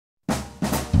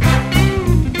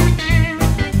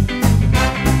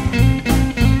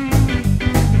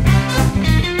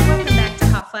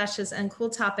flashes and cool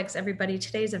topics, everybody.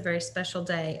 Today is a very special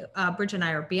day. Bridget and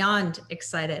I are beyond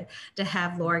excited to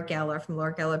have Laura Geller from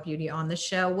Laura Geller Beauty on the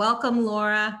show. Welcome,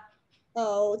 Laura.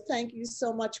 Oh, thank you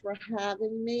so much for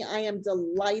having me. I am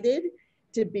delighted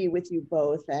to be with you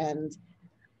both. And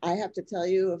I have to tell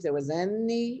you, if there was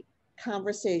any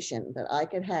conversation that I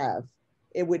could have,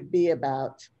 it would be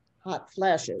about hot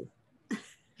flashes,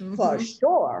 for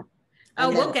sure. Oh,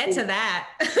 we'll get to that.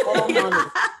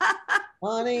 Oh,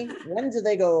 honey, when do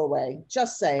they go away?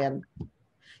 Just saying.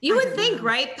 You would think,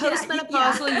 right?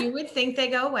 Postmenopausal, you would think they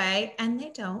go away, and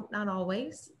they don't, not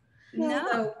always.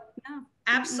 No.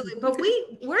 Absolutely. But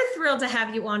we're thrilled to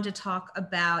have you on to talk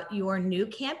about your new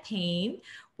campaign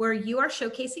where you are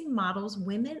showcasing models,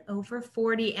 women over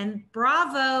 40, and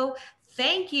bravo.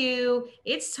 Thank you.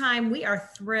 It's time. We are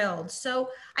thrilled. So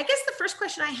I guess the first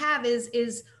question I have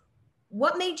is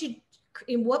what made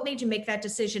you make that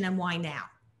decision and why now?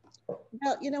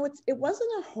 Well, it was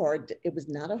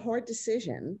not a hard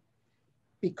decision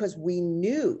because we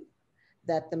knew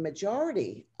that the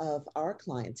majority of our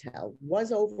clientele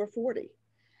was over 40.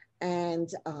 And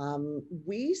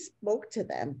we spoke to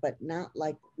them, but not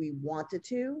like we wanted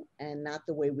to and not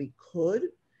the way we could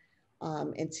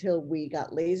until we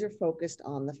got laser focused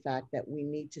on the fact that we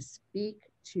need to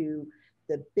speak to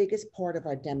the biggest part of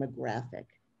our demographic,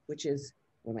 which is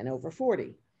women over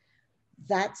 40.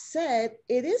 That said,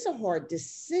 it is a hard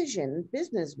decision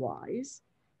business-wise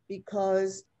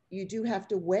because you do have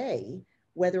to weigh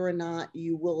whether or not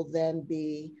you will then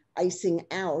be icing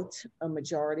out a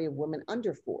majority of women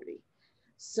under 40.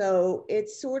 So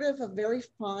it's sort of a very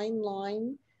fine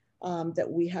line that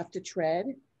we have to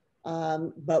tread.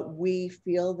 But we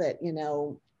feel that,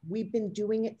 we've been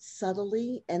doing it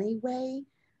subtly anyway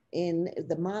in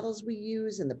the models we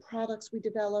use and the products we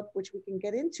develop, which we can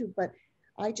get into. But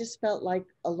I just felt like,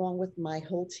 along with my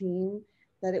whole team,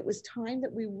 that it was time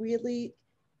that we really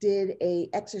did a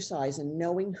exercise in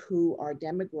knowing who our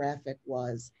demographic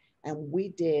was. And we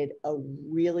did a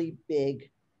really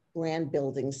big brand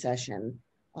building session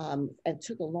and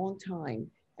took a long time.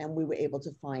 And we were able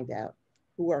to find out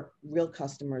who our real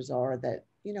customers are that,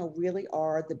 really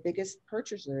are the biggest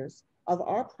purchasers of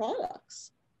our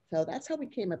products. So that's how we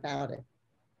came about it.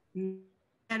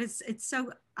 And it's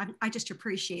so, I just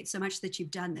appreciate so much that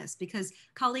you've done this because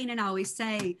Colleen and I always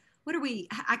say,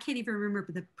 I can't even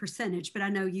remember the percentage, but I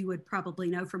know you would probably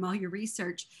know from all your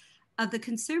research of the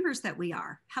consumers that we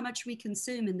are, how much we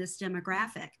consume in this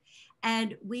demographic.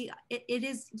 And it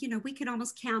is, we can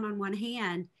almost count on one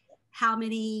hand how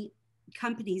many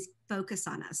companies focus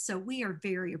on us. So we are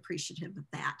very appreciative of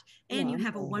that. And you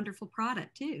have a wonderful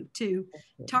product too, to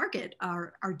target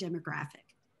our demographic.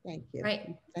 Thank you.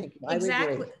 Right. Thank you.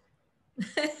 Exactly.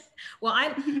 Well,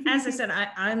 as I said,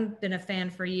 I've been a fan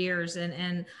for years.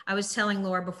 And I was telling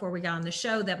Laura before we got on the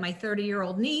show that my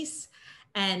 30-year-old niece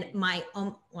and my,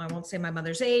 I won't say my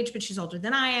mother's age, but she's older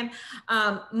than I am,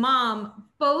 mom,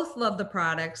 both love the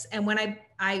products. And when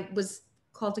I was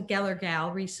called a Geller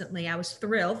Gal recently, I was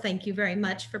thrilled. Thank you very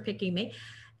much for picking me.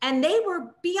 And they were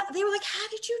like, how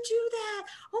did you do that?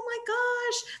 Oh my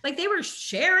gosh. Like they were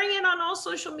sharing it on all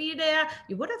social media.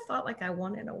 You would have thought like I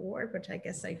won an award, which I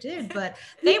guess I did, but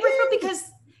they were thrilled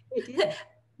because,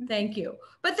 thank you.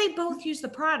 But they both use the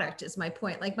product is my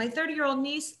point. Like my 30-year-old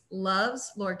niece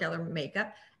loves Laura Geller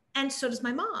makeup and so does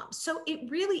my mom. So it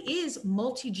really is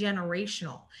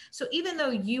multi-generational. So even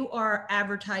though you are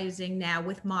advertising now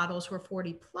with models who are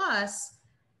 40 plus,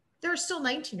 there are still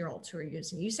 19-year-olds who are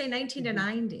using it. You say 19 to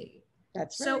 90.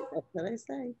 That's right. So that's what I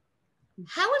say.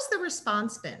 How has the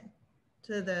response been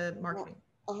to the marketing?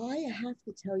 Well, I have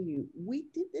to tell you, we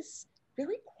did this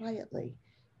very quietly.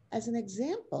 As an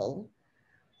example,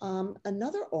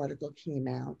 another article came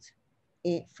out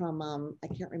from, I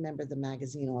can't remember the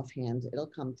magazine offhand, it'll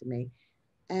come to me.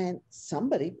 And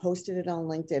somebody posted it on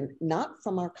LinkedIn, not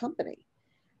from our company.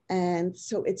 And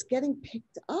so it's getting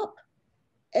picked up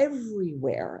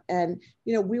everywhere. And,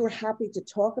 we were happy to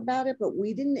talk about it, but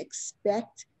we didn't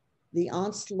expect the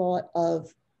onslaught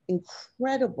of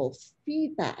incredible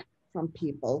feedback from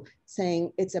people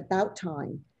saying it's about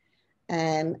time.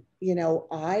 And,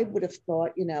 I would have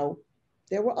thought,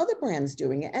 there were other brands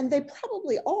doing it, and they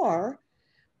probably are,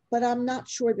 but I'm not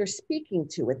sure they're speaking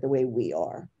to it the way we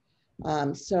are.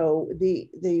 So the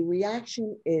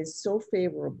reaction is so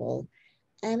favorable.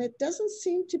 And it doesn't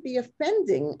seem to be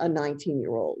offending a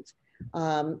 19-year-old.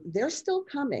 They're still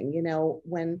coming.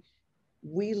 When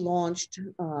we launched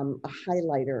a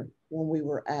highlighter when we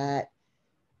were at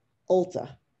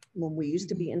Ulta, when we used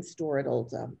to be in store at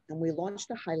Ulta, and we launched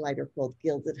a highlighter called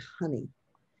Gilded Honey.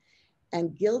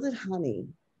 And Gilded Honey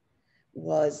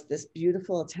was this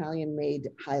beautiful Italian made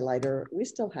highlighter. We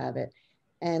still have it.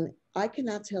 And I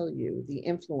cannot tell you the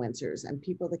influencers and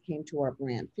people that came to our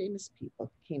brand, famous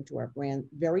people came to our brand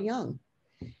very young.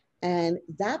 And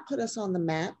that put us on the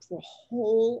map for a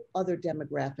whole other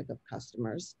demographic of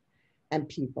customers and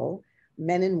people,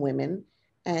 men and women.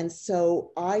 And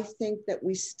so I think that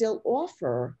we still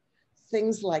offer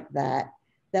things like that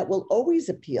that will always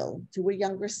appeal to a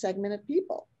younger segment of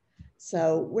people.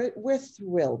 So we're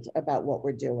thrilled about what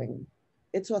we're doing.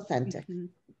 It's authentic. Mm-hmm.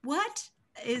 What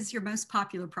is your most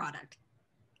popular product?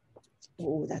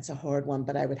 Oh, that's a hard one,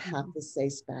 but I would have to say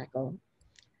spackle.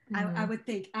 I would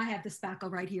think I have the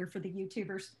spackle right here for the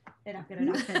YouTubers, and I'm going to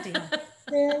knock that down.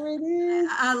 There it is.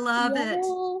 I love yeah. it.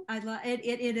 I love it.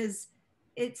 It is.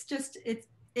 It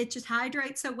just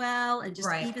hydrates so well and just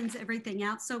right. evens everything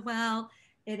out so well.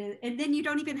 It is, and then you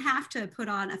don't even have to put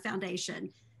on a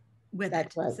foundation with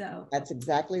That's it. right. So that's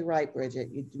exactly right, Bridget.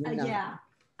 You do not. Yeah,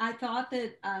 I thought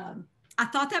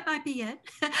that might be it.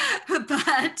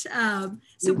 But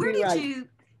so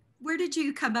where did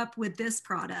you come up with this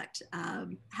product?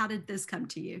 How did this come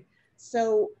to you?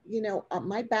 So,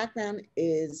 my background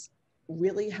is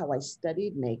really how I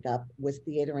studied makeup with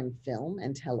theater and film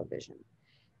and television.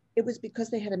 It was because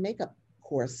they had a makeup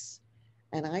course.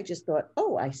 And I just thought,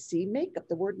 oh, I see makeup,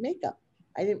 the word makeup.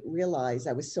 I didn't realize,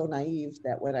 I was so naive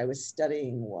that what I was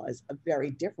studying was a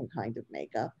very different kind of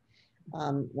makeup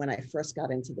when I first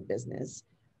got into the business.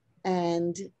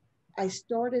 And I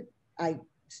started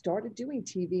doing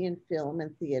TV and film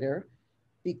and theater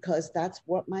because that's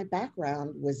what my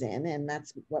background was in and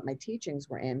that's what my teachings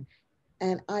were in.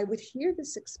 And I would hear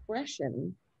this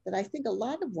expression that I think a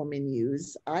lot of women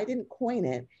use. I didn't coin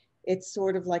it. It's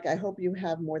sort of like, I hope you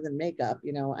have more than makeup.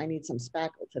 I need some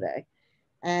spackle today.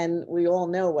 And we all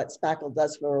know what spackle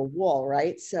does for a wall,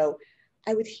 right? So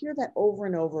I would hear that over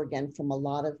and over again from a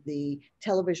lot of the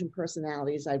television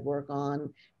personalities I'd work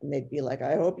on. And they'd be like,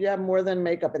 I hope you have more than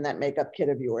makeup in that makeup kit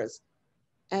of yours.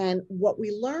 And what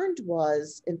we learned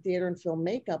was in theater and film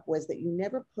makeup was that you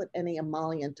never put any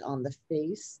emollient on the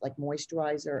face, like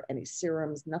moisturizer, any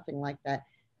serums, nothing like that,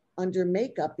 under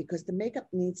makeup, because the makeup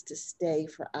needs to stay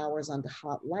for hours under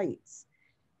hot lights.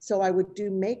 So I would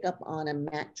do makeup on a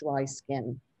matte dry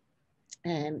skin.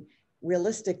 And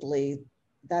realistically,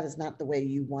 that is not the way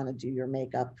you want to do your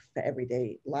makeup for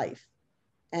everyday life.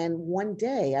 And one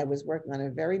day I was working on a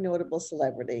very notable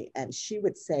celebrity and she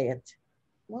would say it.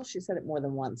 Well, she said it more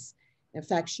than once. In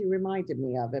fact, she reminded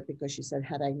me of it because she said,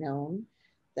 had I known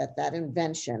that that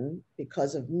invention,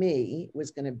 because of me,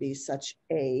 was going to be such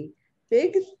a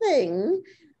big thing,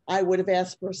 I would have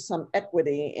asked for some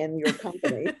equity in your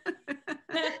company.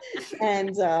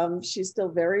 And she's still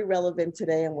very relevant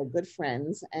today and we're good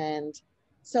friends. And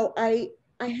so I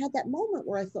had that moment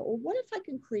where I thought, well, what if I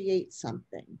can create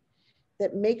something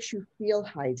that makes you feel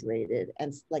hydrated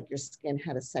and like your skin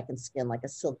had a second skin, like a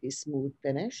silky smooth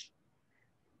finish,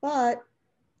 but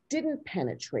didn't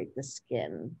penetrate the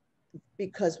skin?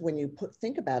 Because when you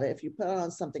think about it, if you put on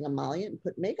something emollient and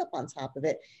put makeup on top of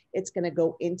it, it's going to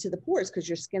go into the pores because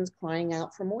your skin's crying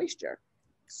out for moisture.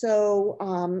 So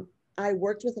I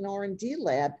worked with an R&D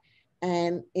lab,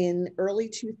 and in early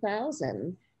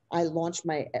 2000, I launched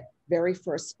my very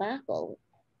first spackle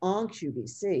on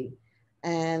QVC.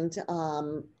 And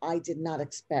I did not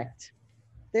expect,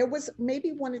 there was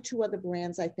maybe one or two other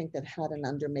brands I think that had an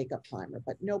under makeup primer,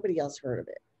 but nobody else heard of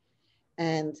it.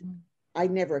 And I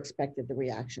never expected the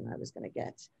reaction I was going to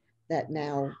get. That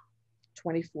now,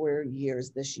 24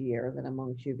 years this year that I'm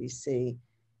on QVC,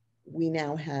 we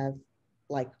now have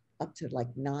up to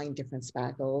 9 different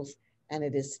spackles, and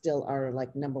it is still our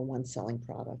 #1 selling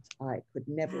product. I could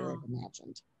never have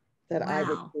imagined that I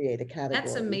would create a category.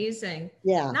 That's amazing.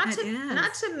 Yeah. Not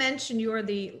to mention you're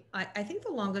I think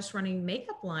the longest running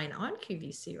makeup line on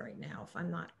QVC right now, if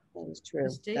I'm not. That is true.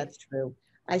 That's true.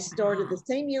 I started the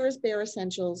same year as Bare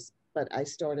Essentials, but I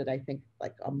started, I think,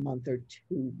 a month or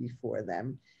 2 before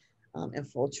them, in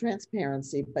full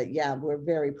transparency. But yeah, we're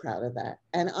very proud of that.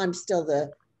 And I'm still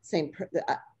the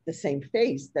same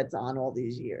face that's on all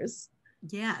these years.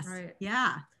 Yes. Right.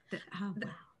 Yeah.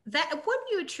 What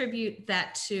do you attribute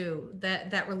that to,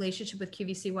 that relationship with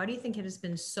QVC? Why do you think it has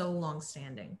been so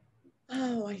long-standing?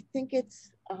 Oh, I think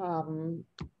it's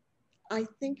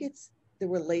the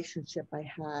relationship I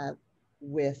have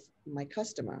with my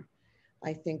customer.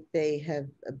 I think they have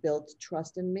built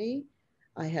trust in me.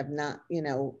 I have not,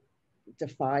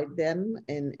 defied them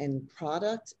in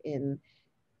product, in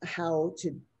how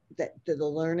to, the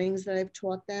learnings that I've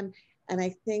taught them. And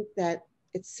I think that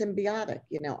it's symbiotic.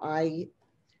 I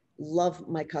love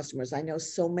my customers. I know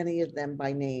so many of them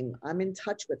by name. I'm in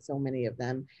touch with so many of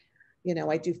them. You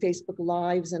know, I do Facebook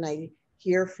Lives and I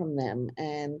hear from them.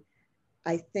 And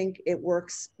I think it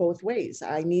works both ways.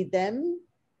 I need them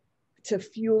to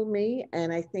fuel me.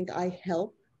 And I think I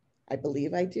help, I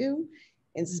believe I do,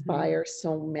 inspire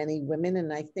so many women.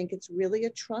 And I think it's really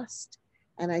a trust.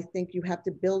 And I think you have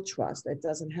to build trust. It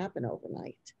doesn't happen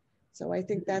overnight. So I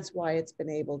think that's why it's been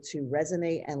able to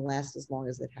resonate and last as long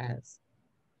as it has.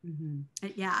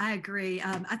 Yeah, I agree.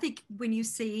 I think when you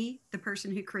see the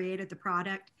person who created the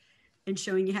product and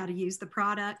showing you how to use the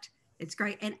product, it's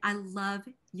great. And I love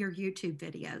your YouTube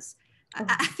videos. Oh.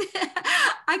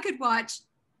 I could watch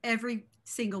every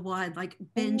single one, like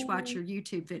binge watch your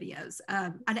YouTube videos.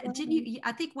 Didn't you?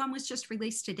 I think one was just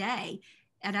released today,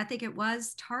 and I think it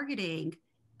was targeting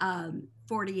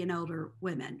 40 and older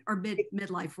women or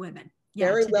midlife women. Yeah,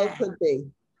 very today. well could be.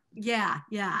 Yeah.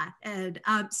 And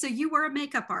so you were a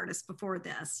makeup artist before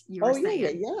this. You were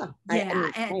saying. Yeah. I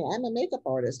am a makeup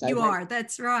artist. You are.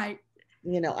 That's right.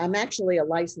 You know, I'm actually a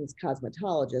licensed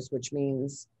cosmetologist, which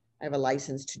means I have a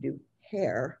license to do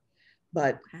hair.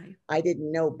 But I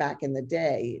didn't know back in the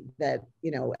day that,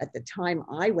 you know, at the time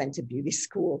I went to beauty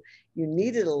school, you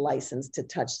needed a license to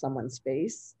touch someone's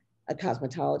face, a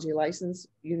cosmetology license.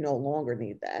 You no longer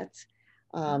need that.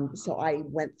 So I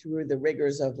went through the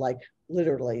rigors of like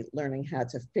literally learning how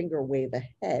to finger wave a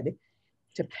head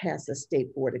to pass a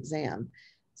state board exam.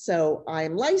 So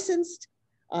I'm licensed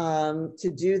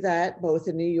to do that both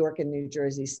in New York and New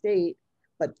Jersey State,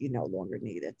 but you no longer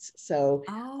need it. So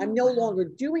I'm no longer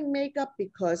doing makeup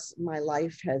because my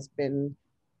life has been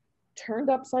turned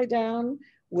upside down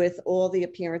with all the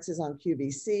appearances on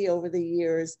QVC over the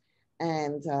years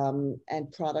and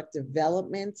product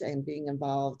development and being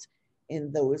involved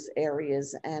in those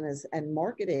areas and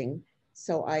marketing.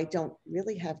 So I don't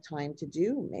really have time to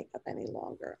do makeup any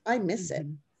longer. I miss it.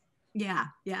 Yeah.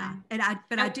 And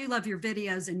I do love your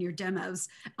videos and your demos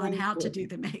on how to do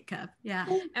the makeup. Yeah.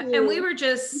 And we were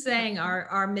just saying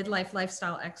our midlife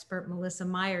lifestyle expert, Melissa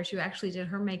Myers, who actually did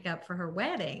her makeup for her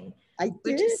wedding.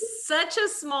 Which is such a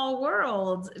small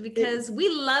world because we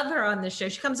love her on the show.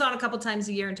 She comes on a couple times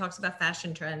a year and talks about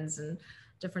fashion trends and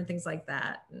different things like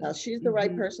that. Now she's the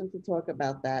right person to talk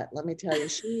about that. Let me tell you,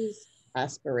 she's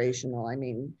aspirational. I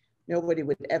mean, nobody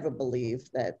would ever believe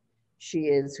that she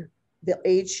is the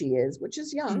age she is, which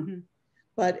is young,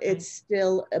 but it's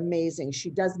still amazing.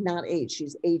 She does not age.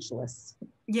 She's ageless.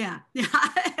 Yeah.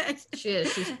 She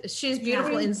is. She's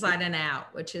beautiful inside and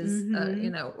out, which is, you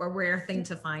know, a rare thing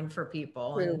to find for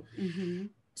people. And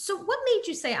so what made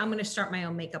you say, I'm going to start my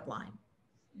own makeup line?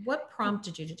 What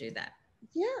prompted you to do that?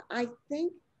 Yeah, I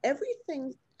think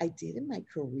everything I did in my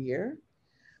career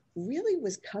really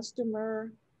was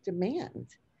customer demand.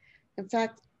 In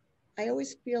fact, I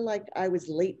always feel like I was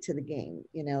late to the game.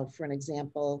 You know, for an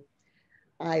example,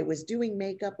 I was doing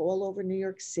makeup all over New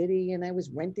York City and I was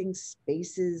renting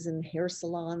spaces and hair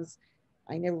salons.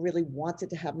 I never really wanted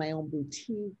to have my own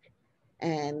boutique.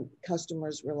 And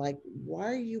customers were like, why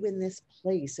are you in this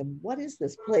place? And what is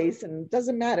this place? And it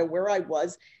doesn't matter where I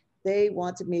was. They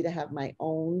wanted me to have my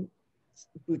own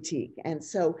boutique. And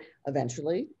so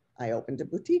eventually I opened a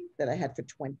boutique that I had for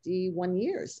 21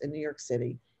 years in New York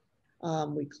City.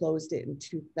 We closed it in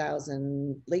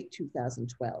late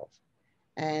 2012.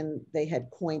 And they had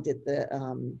coined it the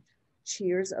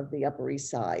Cheers of the Upper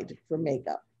East Side for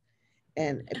makeup.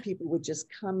 And people would just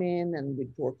come in and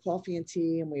we'd pour coffee and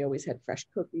tea and we always had fresh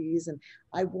cookies. And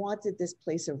I wanted this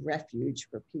place of refuge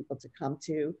for people to come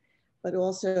to, but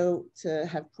also to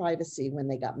have privacy when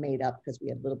they got made up because we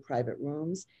had little private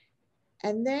rooms.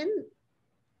 And then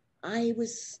I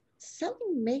was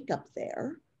selling makeup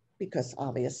there because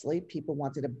obviously people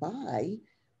wanted to buy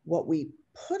what we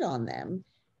put on them,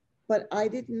 but I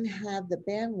didn't have the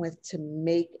bandwidth to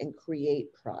make and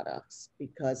create products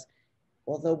because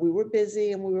although we were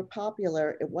busy and we were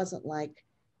popular, it wasn't like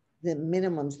the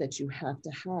minimums that you have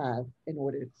to have in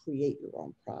order to create your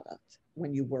own product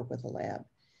when you work with a lab.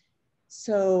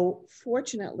 So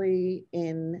fortunately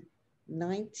in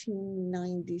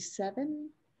 1997,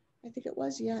 I think it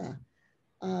was,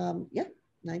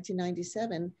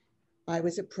 1997, I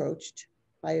was approached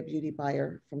by a beauty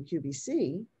buyer from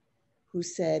QVC who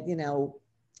said, you know,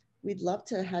 we'd love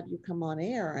to have you come on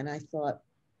air. And I thought,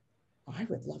 I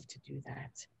would love to do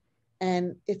that.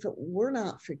 And if it were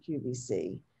not for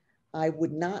QVC, I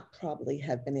would not probably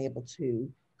have been able to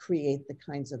create the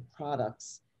kinds of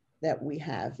products that we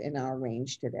have in our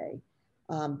range today.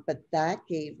 But that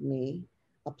gave me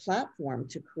a platform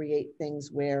to create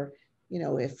things where, you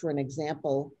know, if for an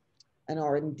example, an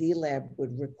R&D lab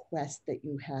would request that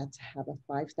you had to have a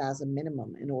 5,000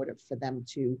 minimum in order for them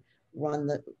to run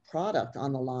the product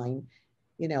on the line,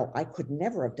 you know, I could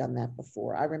never have done that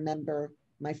before. I remember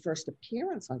my first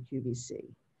appearance on QVC.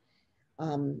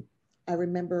 I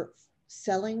remember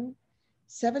selling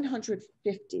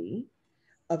 750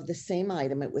 of the same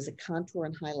item. It was a contour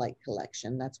and highlight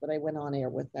collection. That's what I went on air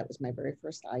with. That was my very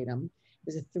first item. It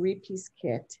was a 3-piece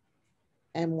kit.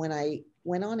 And when I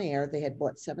went on air, they had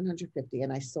bought 750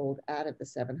 and I sold out of the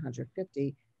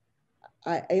 750.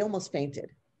 I almost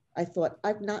fainted. I thought,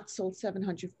 I've not sold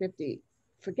 750,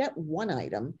 forget one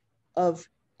item, of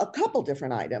a couple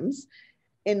different items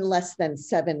in less than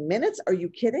 7 minutes. Are you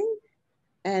kidding?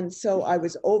 And so I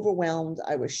was overwhelmed.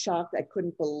 I was shocked. I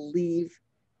couldn't believe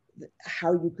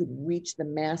how you could reach the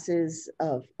masses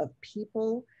of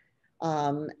people.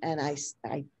 And I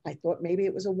thought maybe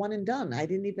it was a one and done. I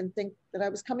didn't even think that I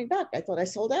was coming back. I thought I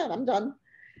sold out, I'm done.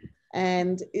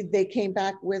 And they came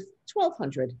back with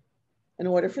 1,200, an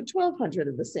order for 1,200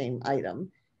 of the same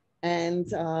item. And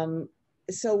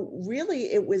so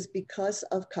really it was because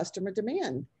of customer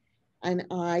demand. And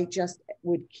I just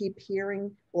would keep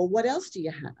hearing, well, what else do you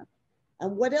have?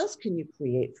 And what else can you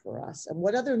create for us? And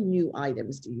what other new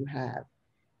items do you have?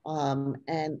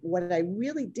 And what I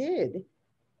really did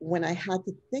when I had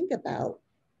to think about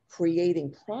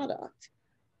creating product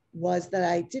was that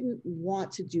I didn't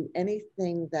want to do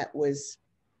anything that was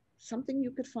something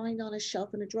you could find on a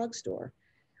shelf in a drugstore.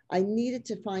 I needed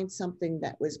to find something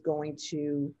that was going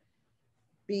to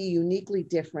be uniquely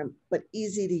different, but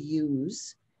easy to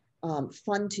use,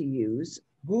 fun to use,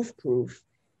 goof-proof.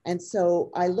 And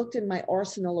so I looked in my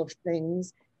arsenal of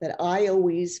things that I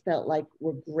always felt like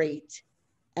were great,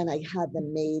 and I had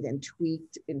them made and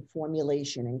tweaked in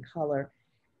formulation and color.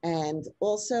 And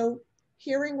also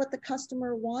hearing what the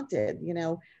customer wanted. You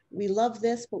know, we love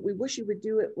this, but we wish you would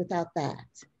do it without that.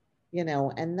 You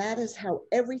know, and that is how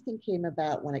everything came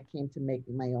about when it came to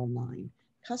making my own line.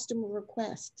 Customer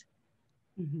request.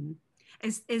 Mm-hmm.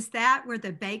 Is that where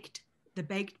the baked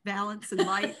balance and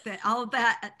light, that all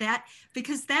that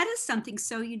because that is something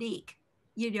so unique.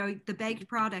 You know, the baked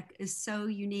product is so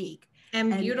unique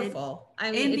and beautiful.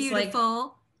 I mean, and it's beautiful,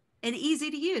 like, and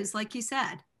easy to use, like you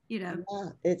said. You know, yeah,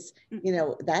 it's, you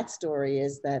know, that story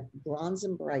is that Bronze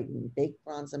and Brighton, baked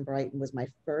Bronze and Brighton, was my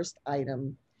first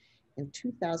item in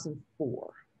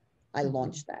 2004. I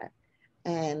launched that,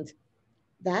 and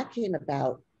that came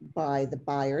about by the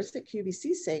buyers at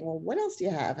QVC saying, well, what else do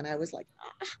you have? And I was like,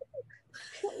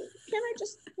 can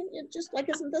you just like,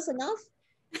 isn't this enough?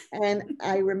 And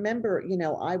I remember, you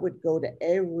know, I would go to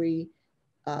every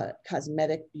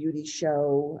cosmetic beauty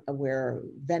show where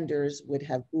vendors would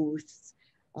have booths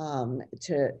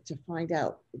to find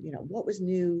out, you know, what was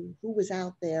new, who was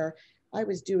out there. I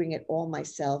was doing it all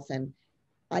myself. And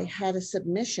I had a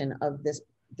submission of this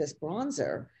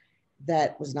bronzer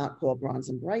that was not called Bronze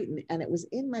and Brighton, and it was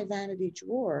in my vanity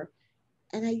drawer.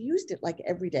 And I used it like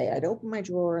every day. I'd open my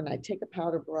drawer and I'd take a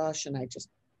powder brush and I just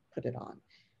put it on.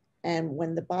 And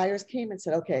when the buyers came and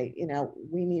said, okay, you know,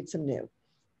 we need some new.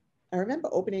 I remember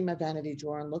opening my vanity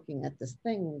drawer and looking at this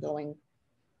thing and going,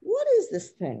 what is this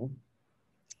thing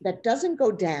that doesn't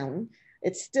go down?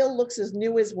 It still looks as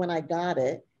new as when I got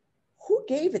it. Who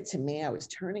gave it to me? I was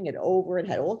turning it over. It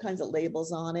had all kinds of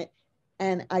labels on it.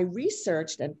 And I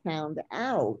researched and found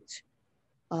out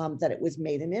that it was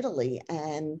made in Italy.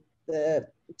 And the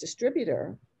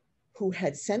distributor who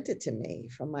had sent it to me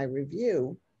from my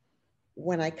review,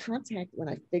 when I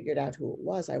figured out who it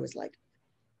was, I was like,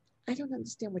 I don't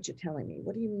understand what you're telling me.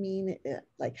 What do you mean?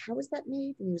 Like, how is that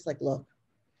made? And he was like, look,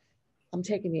 I'm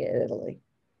taking you to Italy.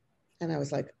 And I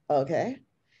was like, okay.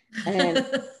 And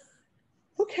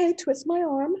okay, twist my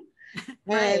arm.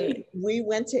 And we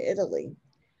went to Italy.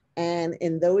 And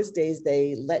in those days,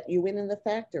 they let you in the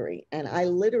factory. And I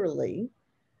literally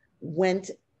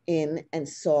went in and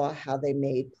saw how they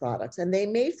made products. And they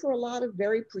made for a lot of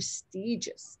very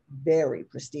prestigious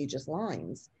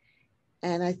lines.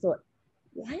 And I thought,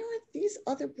 why aren't these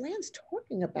other brands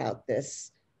talking about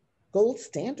this gold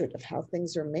standard of how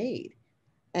things are made?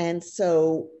 And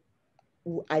so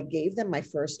I gave them my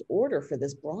first order for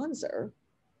this bronzer.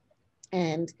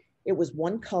 And it was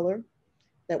one color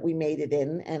that we made it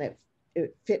in, and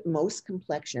it fit most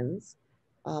complexions.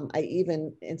 I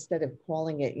even, instead of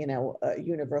calling it, you know, a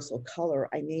universal color,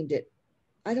 I named it,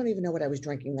 I don't even know what I was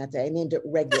drinking that day. I named it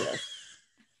regular.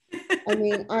 I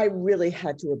mean, I really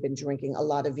had to have been drinking a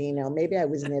lot of vino. Maybe I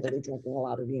was in Italy drinking a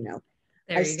lot of vino.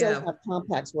 I still have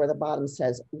compacts where the bottom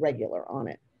says regular on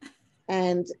it.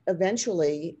 And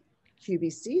eventually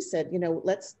QVC said, you know,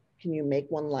 can you make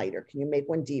one lighter? Can you make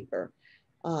one deeper?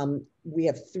 We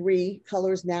have 3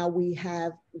 colors now. We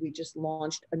just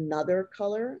launched another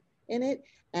color in it,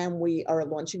 and we are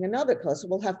launching another color. So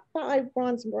we'll have 5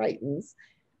 Bronze and Brightons.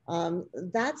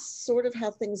 That's sort of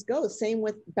how things go. Same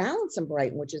with Balance and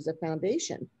Brighten, which is a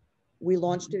foundation. We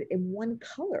launched it in one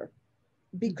color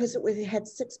because it had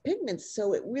 6 pigments.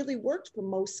 So it really worked for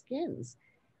most skins.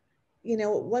 You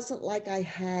know, it wasn't like I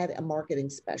had a marketing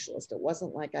specialist. It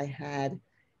wasn't like I had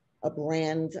a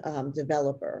brand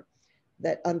developer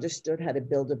that understood how to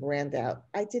build a brand out.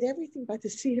 I did everything by the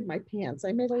seat of my pants.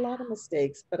 I made a lot of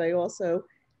mistakes, but I also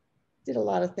did a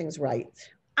lot of things right.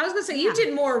 I was gonna say, you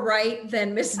did more right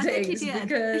than mistakes,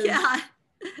 because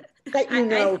that you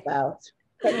know about.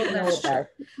 That you know about.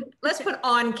 Let's put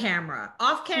on camera,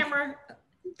 off camera,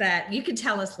 that you can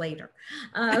tell us later.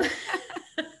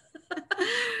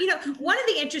 You know, one of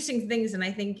the interesting things, and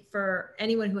I think for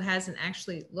anyone who hasn't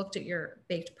actually looked at your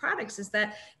baked products, is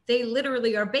that they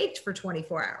literally are baked for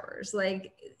 24 hours.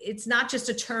 Like, it's not just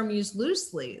a term used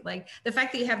loosely. Like the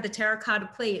fact that you have the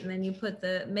terracotta plate and then you put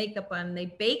the makeup on, they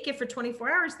bake it for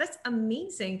 24 hours. That's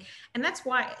amazing. And that's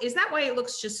why, is that why it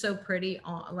looks just so pretty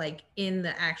on, like, in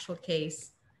the actual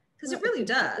case? Because it really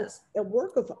does. A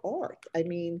work of art. I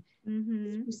mean,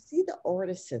 you see the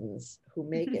artisans who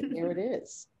make it. There it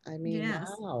is. I mean,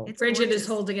 wow. Bridget is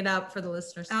holding it up for the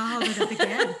listeners. Oh, but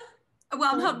again.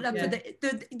 Well, I'm holding up for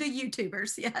the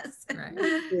YouTubers. Yes. Right.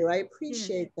 Thank you. I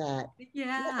appreciate that.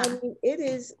 Yeah. I mean, it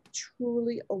is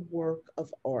truly a work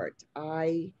of art.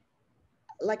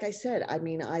 Like I said, I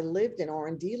mean, I lived in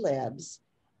R&D labs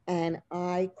and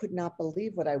I could not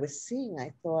believe what I was seeing.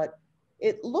 I thought,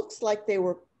 it looks like they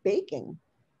were baking,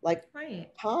 like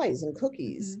pies and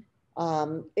cookies.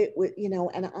 It would, you know,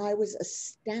 and I was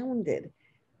astounded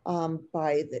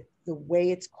by the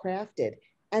way it's crafted.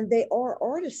 And they are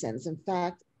artisans. In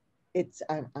fact, it's,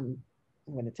 I'm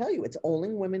going to tell you, it's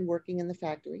only women working in the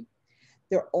factory.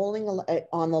 They're only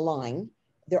on the line.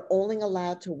 They're only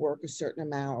allowed to work a certain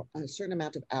amount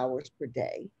of hours per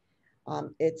day.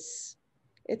 It's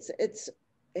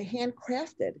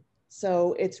handcrafted.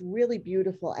 So it's really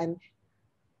beautiful. And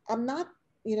I'm not,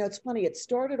 you know, it's funny. It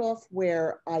started off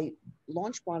where I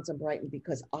launched Bronze and Brighten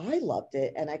because I loved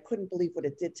it and I couldn't believe what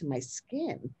it did to my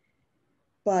skin.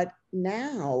 But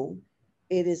now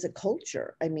it is a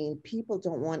culture. I mean, people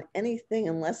don't want anything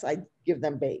unless I give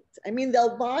them baked. I mean,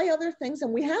 they'll buy other things,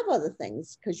 and we have other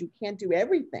things because you can't do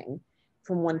everything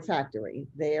from one factory.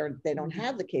 They don't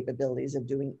have the capabilities of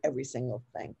doing every single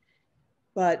thing.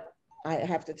 But I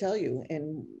have to tell you,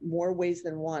 in more ways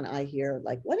than one, I hear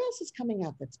like, what else is coming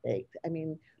out that's baked? I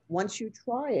mean, once you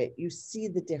try it, you see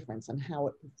the difference on how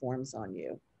it performs on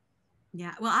you.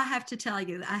 Yeah, well, I have to tell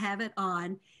you, I have it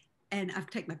on and I've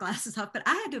taken my glasses off, but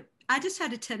I just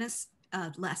had a tennis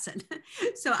lesson.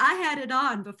 So I had it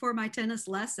on before my tennis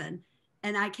lesson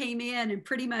and I came in and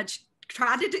pretty much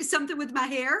tried to do something with my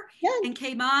hair and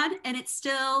came on and it's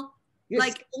still your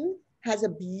skin has a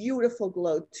beautiful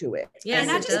glow to it. Yes,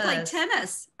 and I just played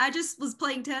tennis. I just was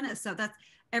playing tennis. So that's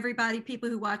everybody, people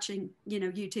who watching, you know,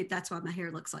 YouTube, that's why my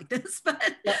hair looks like this. But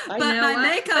my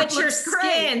makeup looks great.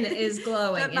 Skin is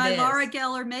glowing. But my Laura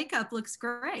Geller makeup looks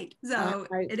great. So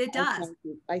it does.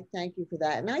 I thank you for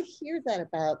that. And I hear that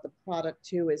about the product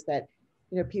too, is that,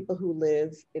 you know, people who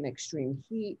live in extreme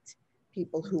heat,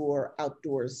 people who are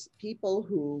outdoors, people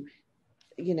who,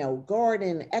 you know,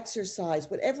 garden,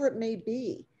 exercise, whatever it may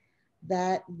be,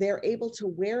 that they're able to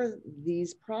wear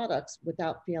these products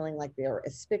without feeling like they're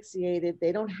asphyxiated.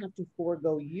 They don't have to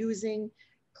forego using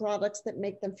products that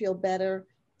make them feel better.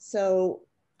 So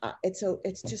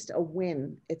it's just a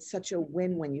win. It's such a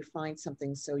win when you find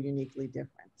something so uniquely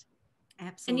different.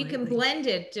 Absolutely. And you can blend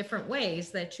it different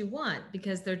ways that you want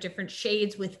because there are different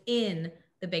shades within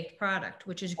the baked product,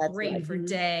 which is great for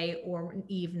day or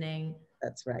evening.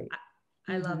 That's right.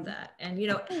 I love that. And, you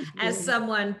know, as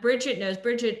someone, Bridget knows,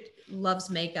 Bridget loves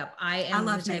makeup. I am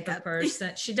the type of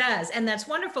person. She does. And that's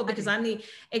wonderful because I'm the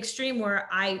extreme where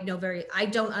I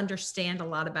don't understand a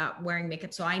lot about wearing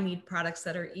makeup. So I need products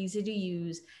that are easy to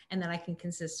use and that I can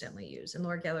consistently use. And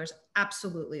Laura Geller's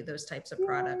absolutely those types of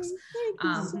products.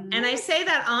 And I say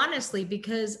that honestly,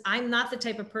 because I'm not the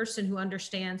type of person who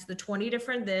understands the 20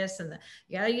 different this and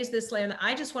you gotta use this layer. And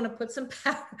I just want to put some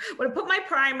powder, want to put my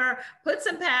primer, put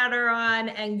some powder on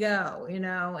and go, you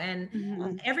know,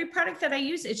 and every product that I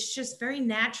use, it's just very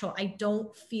natural. I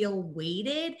don't feel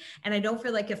weighted and I don't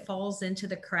feel like it falls into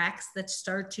the cracks that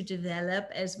start to develop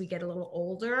as we get a little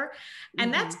older.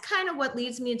 And that's kind of what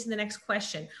leads me into the next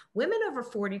question. Women over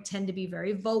 40 tend to be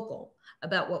very vocal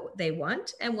about what they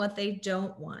want and what they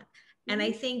don't want. And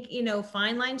I think, you know,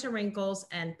 fine lines and wrinkles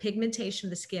and pigmentation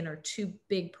of the skin are two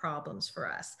big problems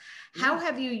for us. How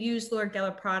have you used Laura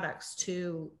Geller products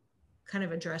to kind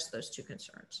of address those two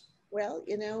concerns? Well,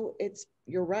 you know,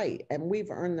 you're right. And we've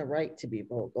earned the right to be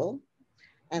vocal.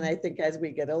 And I think as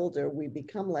we get older, we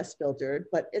become less filtered,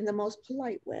 but in the most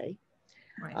polite way.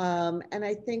 Right. And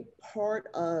I think part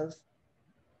of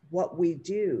what we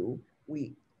do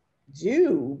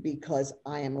because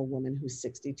I am a woman who's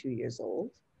 62 years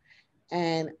old,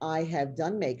 and I have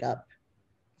done makeup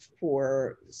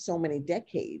for so many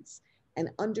decades and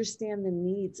understand the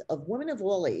needs of women of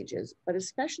all ages, but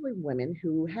especially women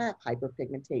who have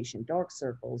hyperpigmentation, dark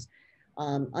circles,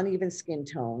 uneven skin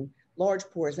tone, large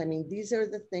pores. I mean, these are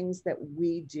the things that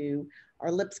we do.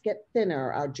 Our lips get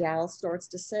thinner, our jowl starts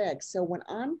to sag. So when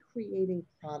I'm creating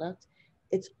product,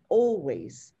 it's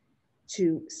always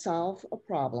to solve a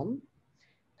problem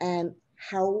and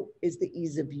how is the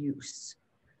ease of use.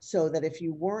 So that if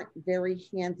you weren't very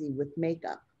handy with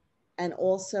makeup, and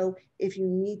also if you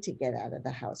need to get out of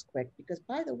the house quick, because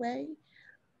by the way,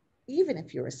 even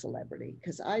if you're a celebrity,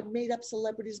 because I've made up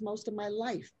celebrities most of my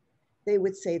life, they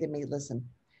would say to me, listen,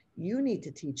 you need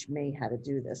to teach me how to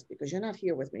do this because you're not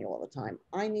here with me all the time.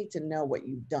 I need to know what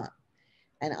you've done.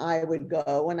 And I would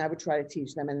go and I would try to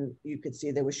teach them, and you could see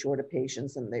they were short of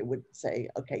patience, and they would say,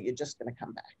 okay, you're just going to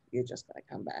come back. You're just going to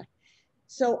come back.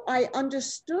 So I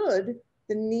understood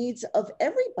the needs of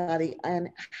everybody and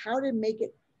how to make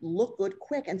it look good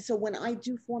quick. And so when I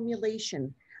do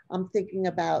formulation, I'm thinking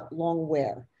about long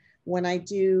wear. When I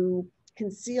do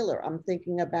concealer, I'm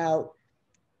thinking about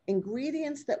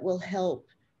ingredients that will help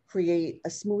create a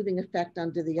smoothing effect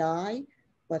under the eye,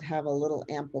 but have a little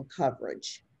ample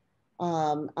coverage.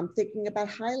 I'm thinking about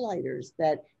highlighters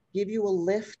that give you a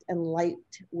lift and light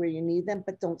where you need them,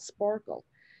 but don't sparkle.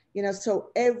 You know, so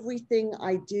everything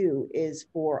I do is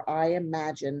for, I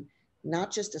imagine,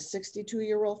 not just a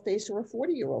 62-year-old face or a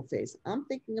 40-year-old face. I'm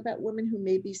thinking about women who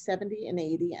may be 70 and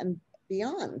 80 and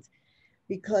beyond,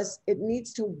 because it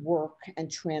needs to work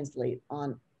and translate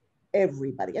on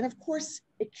everybody. And of course,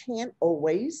 it can't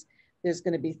always. There's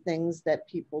going to be things that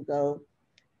people go,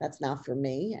 that's not for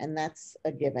me, and that's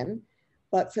a given.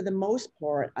 But for the most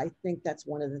part, I think that's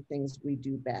one of the things we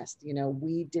do best. You know,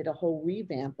 we did a whole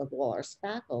revamp of all our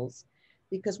spackles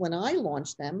because when I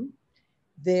launched them,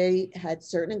 they had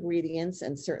certain ingredients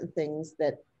and certain things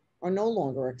that are no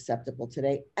longer acceptable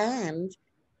today. And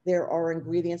there are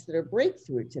ingredients that are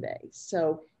breakthrough today.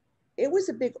 So it was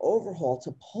a big overhaul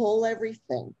to pull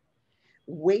everything,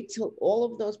 wait till all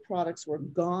of those products were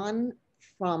gone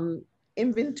from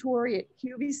inventory at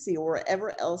QVC or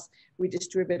wherever else we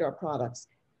distribute our products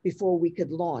before we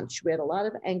could launch. We had a lot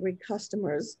of angry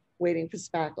customers waiting for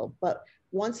spackle. But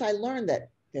once I learned that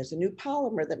there's a new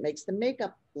polymer that makes the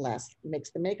makeup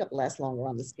last longer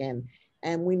on the skin,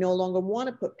 and we no longer want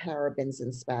to put parabens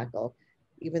in spackle,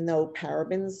 even though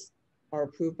parabens are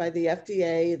approved by the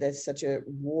FDA. There's such a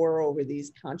war over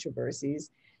these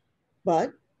controversies,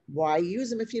 but why use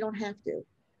them if you don't have to?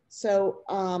 So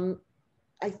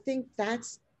I think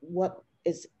that's what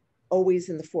is always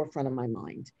in the forefront of my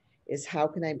mind, is how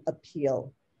can I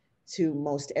appeal to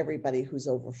most everybody who's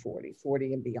over 40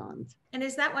 and beyond. And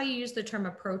is that why you use the term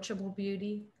approachable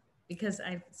beauty? Because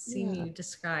I've seen you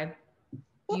describe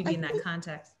beauty in that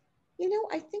context. You know,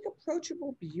 I think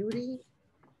approachable beauty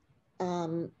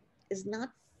is not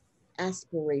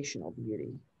aspirational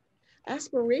beauty.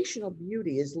 Aspirational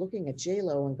beauty is looking at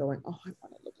J-Lo and going, oh, I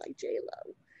want to look like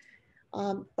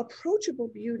J-Lo. Approachable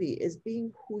beauty is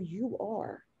being who you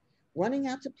are, running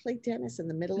out to play tennis in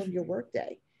the middle of your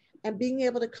workday and being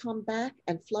able to come back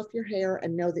and fluff your hair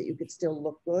and know that you could still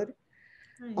look good.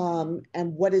 Right.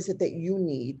 And what is it that you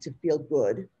need to feel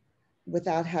good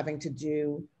without having to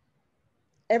do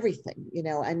everything? You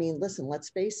know, I mean, listen, let's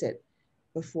face it,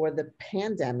 before the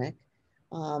pandemic,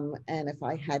 and if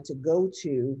I had to go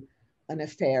to an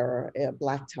affair, a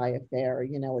black tie affair,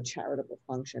 you know, a charitable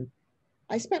function,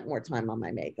 I spent more time on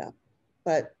my makeup.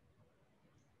 But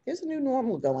there's a new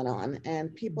normal going on,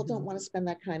 and people don't want to spend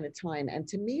that kind of time. And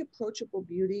to me, approachable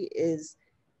beauty is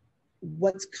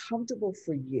what's comfortable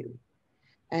for you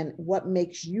and what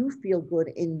makes you feel good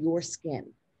in your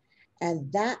skin.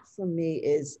 And that for me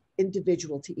is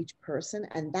individual to each person.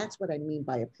 And that's what I mean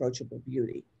by approachable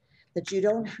beauty, that you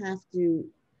don't have to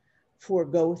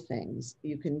forego things.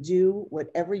 You can do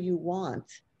whatever you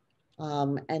want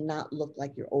and not look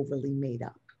like you're overly made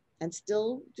up and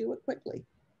still do it quickly.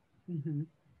 Mm-hmm.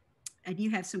 And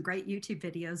you have some great YouTube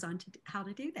videos on how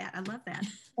to do that. I love that.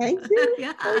 Thank you.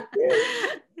 Yeah. Thank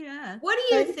you. Yeah. What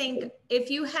do you think, if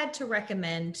you had to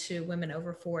recommend to women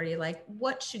over 40, like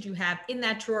what should you have in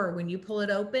that drawer when you pull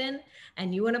it open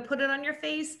and you want to put it on your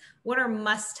face? What are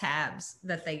must-haves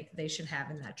that they should have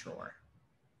in that drawer?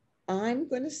 I'm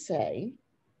going to say,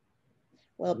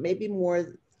 well, maybe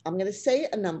more, I'm going to say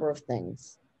a number of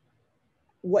things.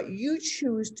 what you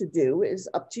choose to do is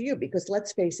up to you, because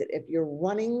let's face it, if you're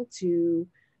running to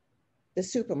the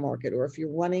supermarket, or if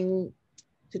you're running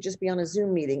to just be on a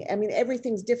Zoom meeting, I mean,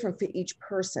 everything's different for each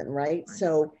person, right?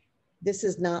 So this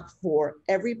is not for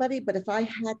everybody, but if I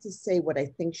had to say what I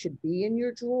think should be in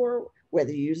your drawer,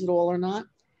 whether you use it all or not,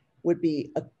 would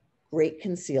be a great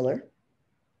concealer,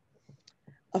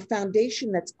 a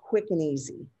foundation that's quick and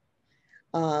easy.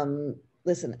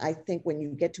 Listen, I think when you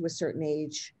get to a certain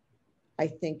age, I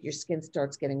think your skin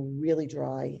starts getting really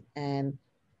dry, and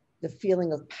the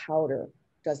feeling of powder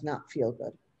does not feel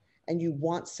good. And you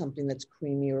want something that's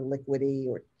creamy or liquidy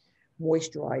or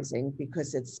moisturizing,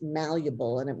 because it's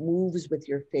malleable and it moves with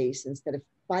your face instead of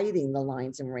fighting the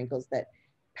lines and wrinkles that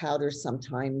powders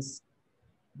sometimes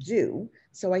do.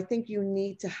 So I think you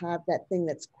need to have that thing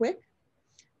that's quick.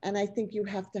 And I think you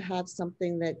have to have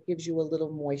something that gives you a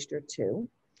little moisture too.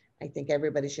 I think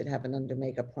everybody should have an under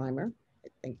makeup primer. I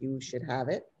think you should have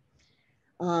it.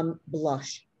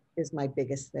 Blush is my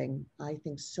biggest thing. I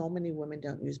think so many women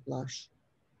don't use blush.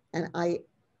 And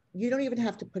you don't even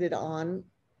have to put it on,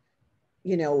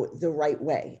 you know, the right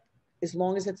way. As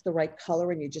long as it's the right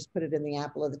color and you just put it in the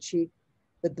apple of the cheek,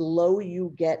 the glow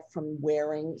you get from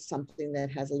wearing something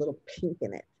that has a little pink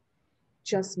in it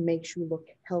just makes you look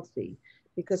healthy,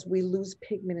 because we lose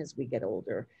pigment as we get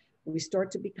older. We start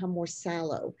to become more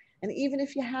sallow. And even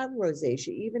if you have rosacea,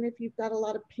 even if you've got a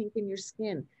lot of pink in your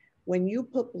skin, when you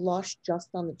put blush just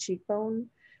on the cheekbone,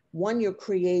 one, you're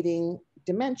creating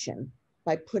dimension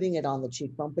by putting it on the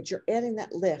cheekbone, but you're adding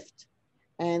that lift.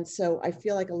 And so I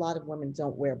feel like a lot of women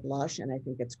don't wear blush, and I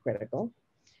think it's critical.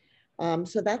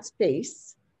 So that's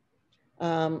face.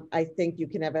 I think you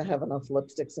can never have enough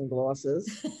lipsticks and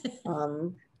glosses.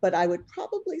 But I would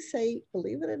probably say,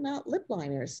 believe it or not, lip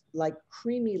liners, like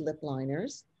creamy lip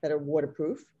liners that are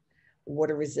waterproof,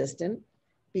 water resistant,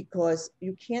 because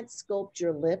you can't sculpt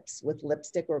your lips with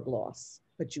lipstick or gloss,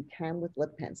 but you can with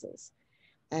lip pencils.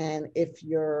 And if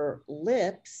your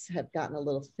lips have gotten a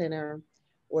little thinner,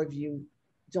 or if you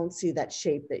don't see that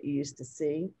shape that you used to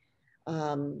see,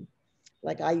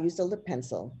 like I used a lip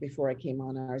pencil before I came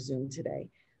on our Zoom today,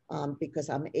 because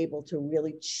I'm able to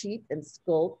really cheat and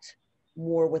sculpt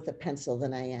more with a pencil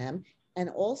than I am. And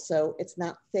also it's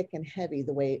not thick and heavy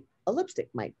the way a lipstick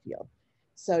might feel.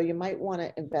 So you might want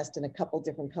to invest in a couple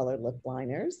different colored lip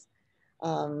liners.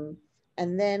 And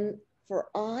then for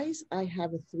eyes, I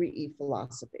have a 3E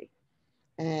philosophy.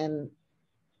 And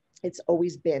it's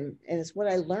always been, and it's what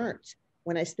I learned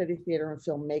when I studied theater and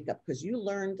film makeup, because you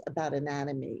learned about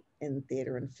anatomy in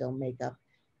theater and film makeup.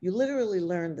 You literally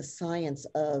learned the science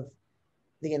of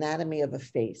the anatomy of a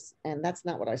face. And that's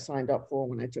not what I signed up for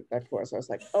when I took that course. I was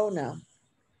like, oh no,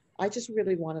 I just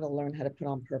really wanted to learn how to put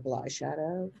on purple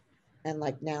eyeshadow. And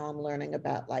like now I'm learning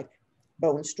about like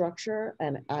bone structure.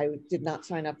 And I did not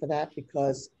sign up for that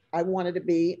because I wanted to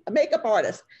be a makeup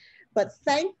artist. But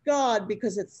thank God,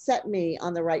 because it set me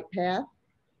on the right path.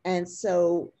 And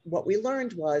so what we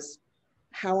learned was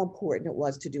how important it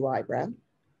was to do eyebrow,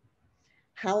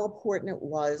 how important it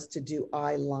was to do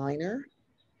eyeliner,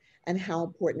 and how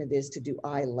important it is to do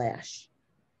eyelash.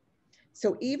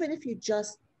 So even if you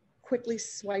just quickly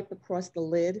swipe across the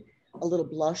lid, a little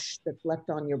blush that's left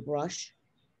on your brush,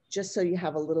 just so you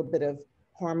have a little bit of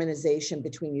harmonization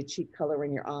between your cheek color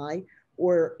and your eye,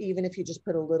 or even if you just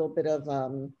put a little bit of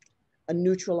a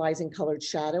neutralizing colored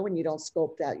shadow and you don't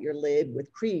sculpt out your lid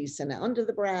with crease and under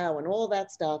the brow and all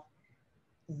that stuff,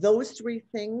 those three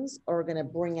things are going to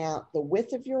bring out the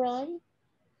width of your eye,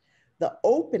 the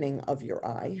opening of your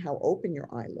eye, how open your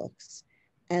eye looks,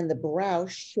 and the brow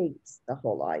shapes the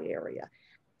whole eye area.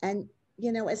 And,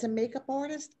 you know, as a makeup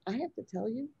artist, I have to tell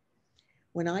you,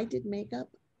 when I did makeup,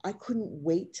 I couldn't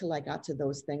wait till I got to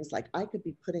those things. Like I could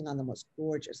be putting on the most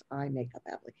gorgeous eye makeup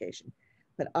application,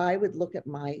 but I would look at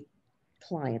my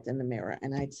client in the mirror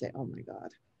and I'd say, oh my God,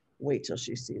 wait till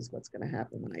she sees what's going to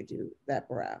happen when I do that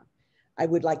brow. I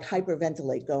would like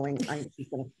hyperventilate going, I'm just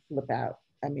going to flip out.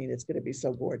 I mean, it's going to be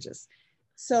so gorgeous.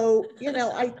 So, you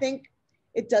know, I think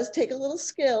it does take a little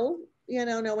skill, you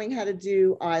know, knowing how to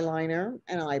do eyeliner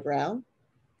and eyebrow,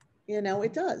 you know,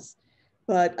 it does.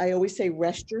 But I always say,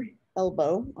 rest your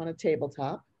elbow on a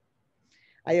tabletop.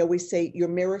 I always say your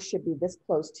mirror should be this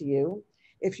close to you.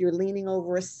 If you're leaning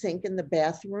over a sink in the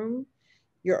bathroom,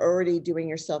 you're already doing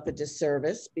yourself a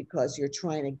disservice because you're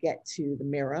trying to get to the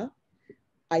mirror.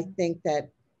 I think that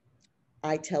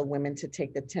I tell women to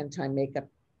take the 10-time makeup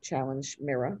challenge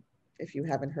mirror. If you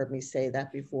haven't heard me say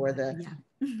that before,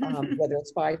 whether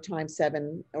it's 5 times,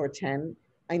 7 or 10.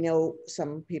 I know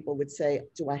some people would say,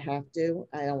 do I have to?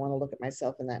 I don't want to look at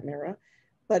myself in that mirror.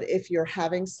 But if you're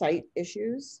having sight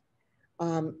issues,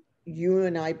 you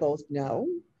and I both know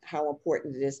how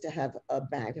important it is to have a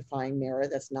magnifying mirror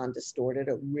that's non-distorted,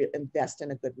 or invest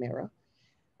in a good mirror.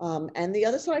 And the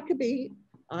other side could be,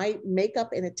 I make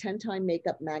up in a 10-time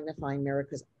makeup magnifying mirror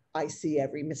because I see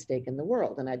every mistake in the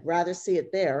world, and I'd rather see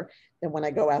it there than when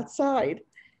I go outside.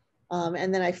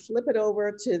 And then I flip it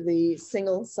over to the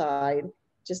single side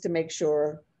just to make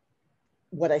sure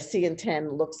what I see in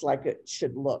 10 looks like it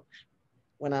should look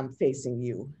when I'm facing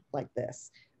you like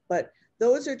this. But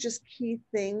those are just key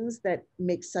things that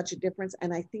make such a difference.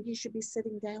 And I think you should be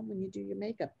sitting down when you do your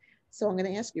makeup. So I'm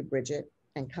going to ask you, Bridget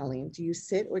and Colleen, do you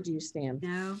sit or do you stand?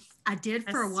 No, I did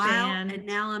for a while, and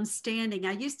now I'm standing.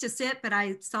 I used to sit, but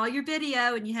I saw your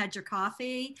video and you had your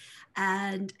coffee,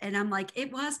 and I'm like,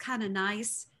 it was kind of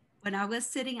nice when I was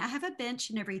sitting. I have a bench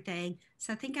and everything,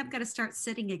 so I think I'm going to start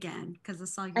sitting again because I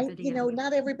saw your video. You know,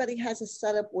 not everybody has a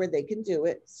setup where they can do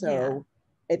it, so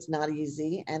it's not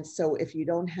easy. And so if you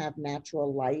don't have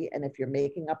natural light, and if you're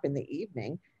making up in the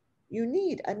evening, you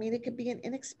need, I mean, it could be an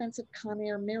inexpensive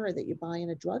Conair mirror that you buy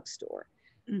in a drugstore.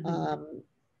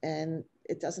 And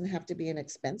it doesn't have to be an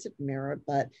expensive mirror,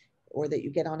 or that you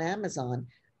get on Amazon.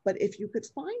 But if you could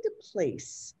find a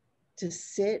place to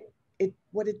sit,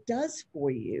 what it does for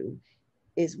you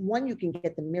is, one, you can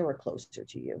get the mirror closer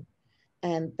to you,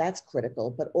 and that's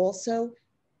critical, but also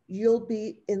you'll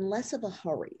be in less of a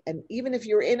hurry. And even if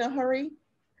you're in a hurry,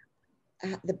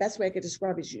 the best way I could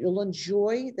describe it is you'll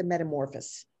enjoy the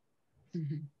metamorphosis,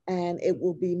 and it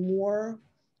will be more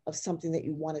of something that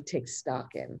you want to take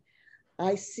stock in.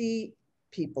 I see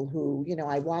people who, you know,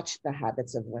 I watch the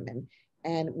habits of women,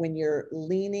 and when you're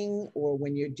leaning or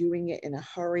when you're doing it in a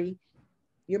hurry,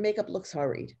 your makeup looks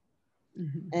hurried.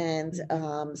 And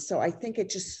so I think it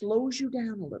just slows you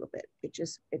down a little bit.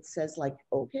 It says like,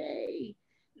 okay,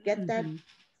 get that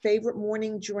favorite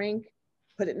morning drink,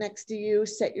 put it next to you,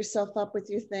 set yourself up with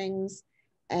your things,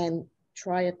 and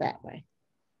try it that way.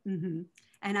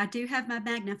 And I do have my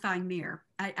magnifying mirror.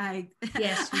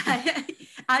 Yes,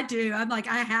 I do. I'm like,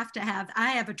 I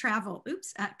have a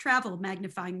travel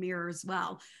magnifying mirror as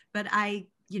well. But I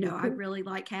really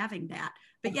like having that.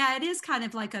 But yeah, it is kind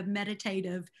of like a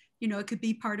meditative, it could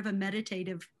be part of a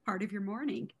meditative part of your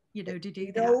morning, to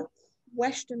do that. No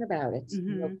question about it.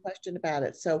 No question about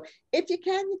it. So if you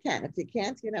can, you can. If you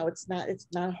can't, it's not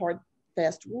a hard,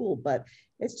 fast rule, but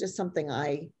it's just something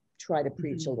I try to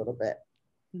preach a little bit.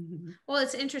 Well,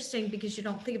 it's interesting because you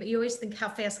don't think of it. You always think, how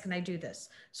fast can I do this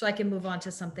so I can move on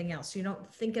to something else? You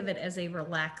don't think of it as a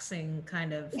relaxing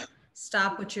kind of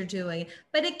stop what you're doing,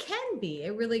 but it can be.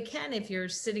 It really can if you're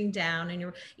sitting down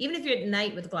and even if you're at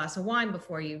night with a glass of wine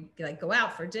before you go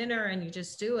out for dinner and you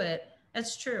just do it.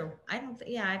 That's true. I've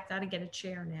got to get a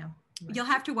chair now. You'll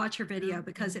have to watch her video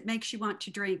because it makes you want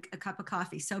to drink a cup of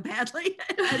coffee so badly.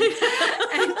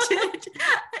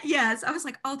 Yes, I was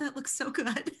like, oh, that looks so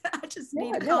good. I just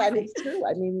need coffee. No, and it's true.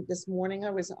 I mean, this morning I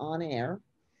was on air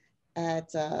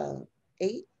at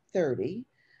 8:30,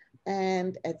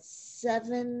 and at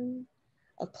 7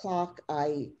 o'clock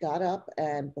I got up,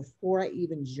 and before I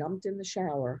even jumped in the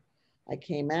shower, I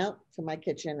came out to my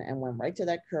kitchen and went right to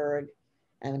that Keurig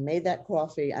and I made that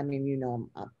coffee. I mean,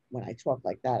 when I talk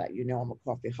like that, I'm a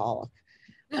coffee holic.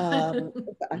 I'm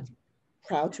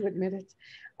proud to admit it.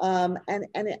 And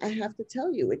I have to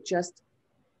tell you,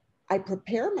 I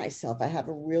prepare myself. I have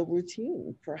a real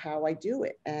routine for how I do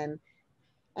it. And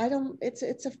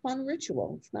it's a fun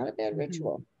ritual. It's not a bad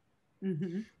ritual.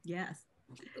 Yes.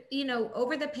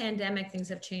 Over the pandemic, things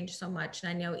have changed so much. And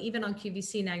I know even on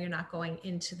QVC now, you're not going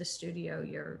into the studio,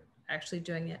 you're actually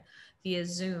doing it via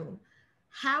Zoom.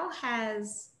 How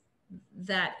has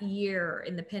that year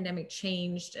in the pandemic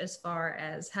changed as far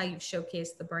as how you've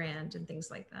showcased the brand and things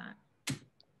like that?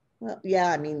 Well,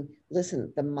 yeah, I mean,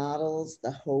 listen, the models,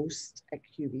 the hosts at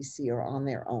QVC are on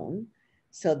their own.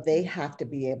 So they have to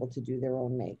be able to do their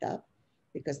own makeup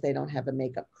because they don't have a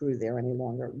makeup crew there any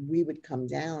longer. We would come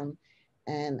down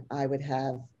and I would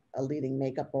have a leading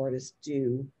makeup artist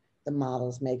do the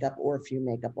model's makeup, or a few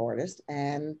makeup artists.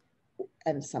 And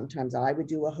sometimes I would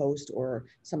do a host, or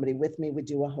somebody with me would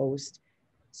do a host.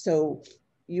 So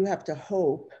you have to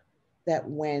hope that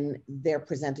when they're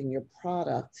presenting your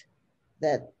product,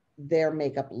 that their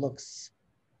makeup looks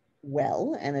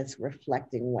well and it's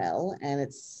reflecting well and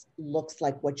it looks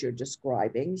like what you're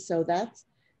describing. So that's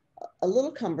a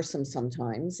little cumbersome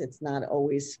sometimes. It's not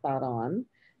always spot on,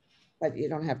 but you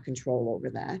don't have control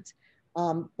over that.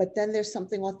 But then there's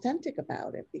something authentic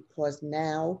about it, because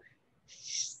now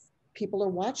people are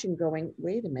watching going,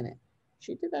 wait a minute,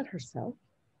 she did that herself.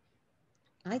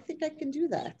 I think I can do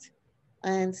that.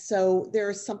 And so there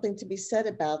is something to be said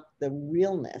about the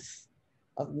realness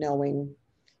of knowing,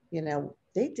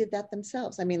 they did that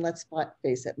themselves. I mean, let's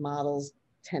face it, models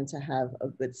tend to have a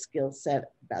good skill set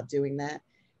about doing that,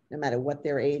 no matter what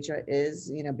their age is,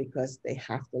 you know, because they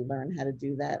have to learn how to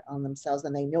do that on themselves,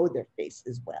 and they know their face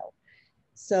as well.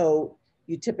 So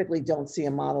you typically don't see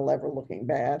a model ever looking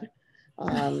bad.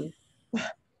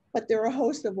 But there are a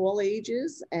host of all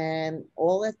ages and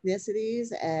all ethnicities,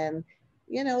 and,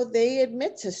 you know, they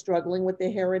admit to struggling with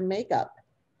their hair and makeup,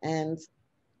 and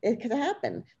it could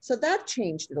happen. So that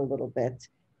changed it a little bit.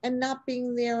 And not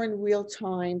being there in real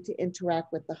time to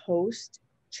interact with the host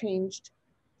changed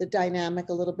the dynamic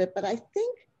a little bit. But I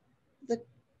think the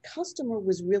customer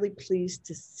was really pleased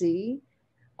to see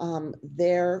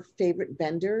their favorite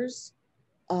vendors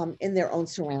in their own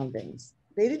surroundings.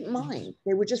 They didn't mind.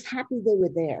 They were just happy they were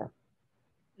there.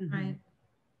 Right.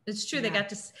 It's true. Yeah. They got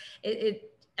to,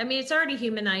 I mean, it's already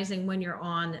humanizing when you're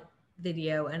on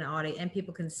video and audio and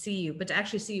people can see you, but to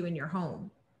actually see you in your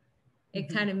home, it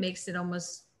kind of makes it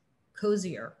almost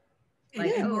cozier.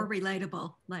 Like, and more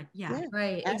relatable. Like, yeah.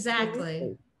 Right.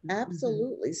 Exactly.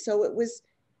 Absolutely. So it was,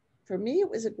 for me, it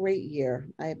was a great year.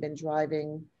 I had been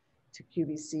driving to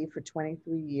QVC for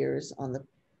 23 years on the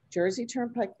Jersey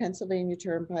Turnpike, Pennsylvania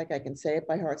Turnpike. I can say it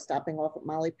by heart, stopping off at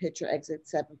Molly Pitcher, exit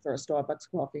 7 for a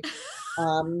Starbucks coffee.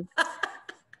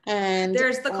 And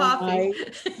there's the coffee.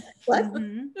 What?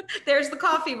 There's the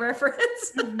coffee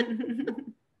reference.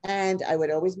 And I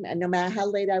would always, no matter how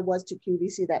late I was to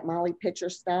QVC, that Molly Pitcher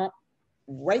stop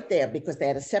right there, because they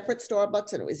had a separate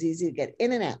Starbucks and it was easy to get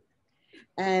in and out.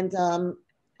 And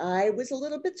I was a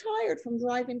little bit tired from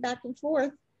driving back and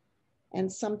forth,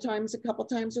 and sometimes a couple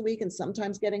times a week, and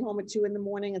sometimes getting home at 2 in the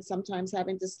morning, and sometimes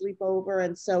having to sleep over.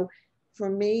 And so for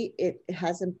me, it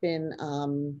hasn't been,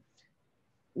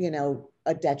 you know,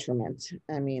 a detriment.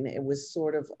 I mean, it was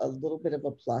sort of a little bit of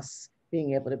a plus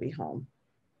being able to be home.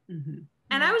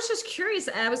 And I was just curious,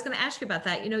 I was going to ask you about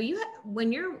that. You know,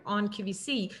 when you're on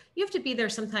QVC, you have to be there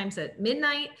sometimes at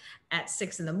midnight, at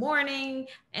 6 in the morning.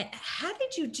 And how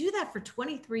did you do that for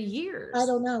 23 years? I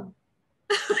don't know.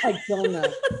 I don't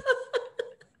know.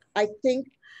 I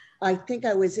think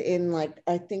I was in, like,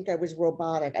 I think I was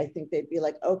robotic. I think they'd be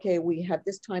like, okay, we have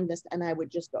this time, this, and I would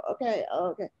just go, okay.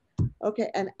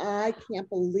 And I can't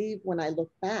believe when I look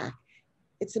back,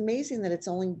 it's amazing that it's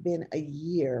only been a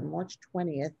year. March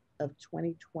 20th of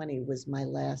 2020 was my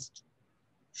last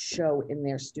show in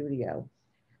their studio.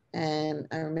 And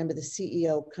I remember the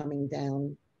CEO coming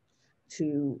down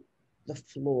to the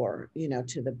floor, you know,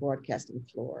 to the broadcasting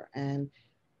floor. And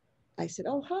I said,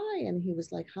 oh, hi. And he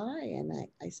was like, hi. And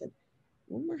I said,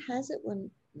 rumor has it we're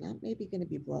not maybe going to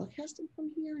be broadcasting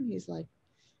from here? And he's like,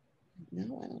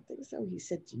 no, I don't think so. He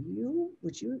said,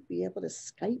 would you be able to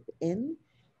Skype in?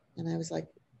 And I was like,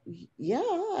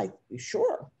 yeah,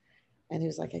 sure. And he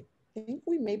was like, I think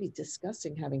we may be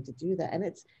discussing having to do that. And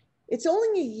it's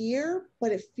only a year,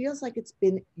 but it feels like it's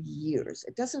been years.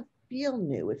 It doesn't feel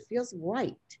new. It feels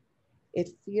right. It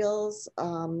feels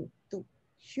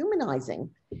humanizing.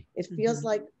 It feels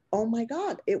like, oh my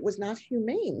God, it was not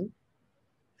humane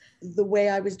the way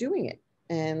I was doing it.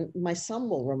 And my son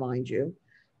will remind you,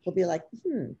 he'll be like,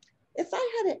 if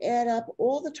I had to add up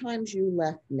all the times you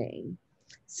left me,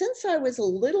 since I was a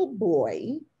little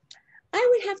boy, I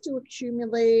would have to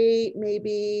accumulate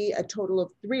maybe a total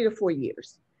of 3 to 4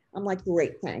 years. I'm like,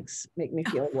 great, thanks. Make me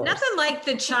feel worse. Nothing like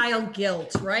the child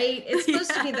guilt, right? It's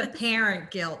supposed to be the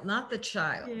parent guilt, not the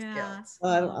child guilt.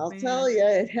 I'll tell you,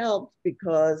 it helped,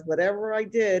 because whatever I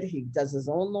did, he does his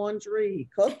own laundry, he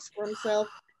cooks for himself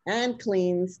and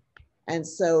cleans. And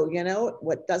so, you know,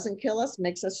 what doesn't kill us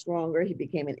makes us stronger. He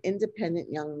became an independent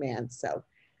young man. So,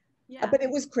 but it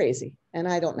was crazy. And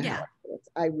I don't know how it is.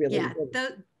 I really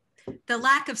didn't. The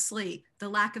lack of sleep,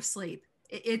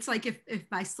 It's like if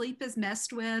my sleep is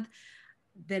messed with,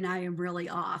 then I am really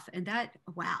off. And that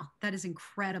is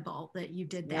incredible that you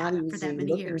did that for that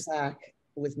many years. Back,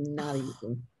 it was not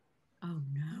easy. Oh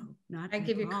no, not. I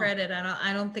give you credit.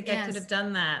 I don't think I could have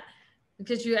done that,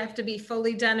 because you have to be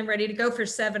fully done and ready to go for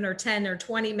 7 or 10 or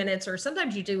 20 minutes, or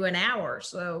sometimes you do an hour.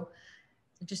 So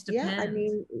it just depends.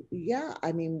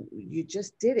 I mean, you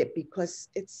just did it because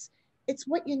it's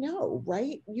what you know,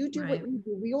 right? You do what you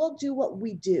do. We all do what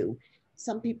we do.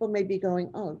 Some people may be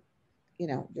going, oh, you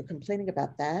know, you're complaining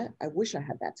about that. I wish I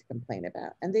had that to complain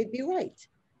about. And they'd be right.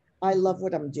 I love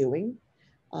what I'm doing.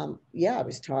 I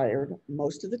was tired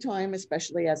most of the time,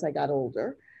 especially as I got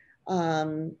older.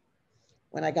 When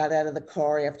I got out of the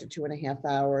car after 2.5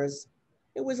 hours,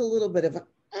 it was a little bit of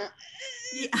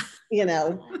you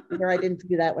know, where I didn't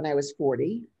do that when I was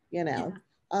 40, you know.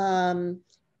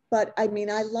 But I mean,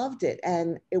 I loved it,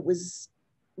 and it was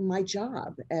my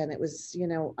job, and it was, you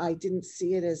know, I didn't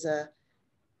see it as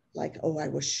like, oh, I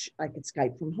wish I could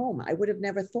Skype from home. I would have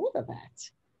never thought of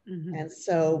that. Mm-hmm. And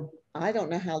so I don't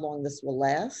know how long this will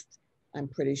last. I'm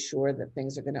pretty sure that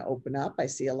things are going to open up. I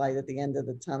see a light at the end of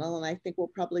the tunnel, and I think we'll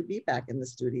probably be back in the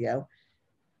studio.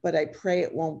 But I pray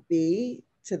it won't be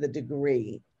to the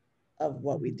degree of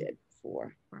what we did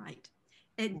before. Right.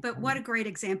 But what a great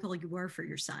example you were for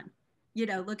your son. You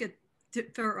know, look at,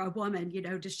 for a woman, you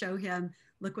know, to show him,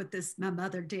 look what my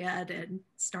mother did and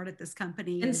started this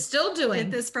company. And still doing.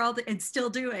 Did this for all and still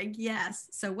doing. Yes.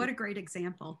 So what a great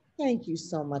example. Thank you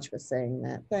so much for saying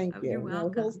that. Thank you. You're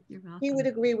welcome. You're welcome. He would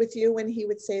agree with you, and he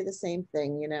would say the same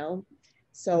thing, you know.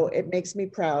 So it makes me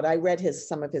proud. I read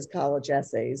some of his college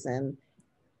essays, and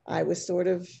I was sort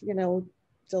of, you know,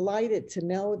 delighted to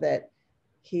know that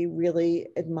he really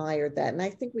admired that. And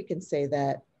I think we can say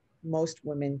that, most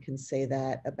women can say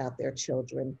that about their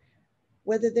children,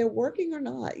 whether they're working or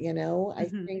not, you know. I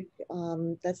think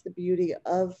that's the beauty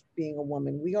of being a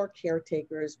woman. We are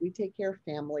caretakers, we take care of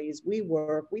families, we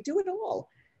work, we do it all.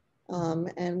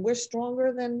 And we're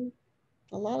stronger than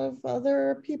a lot of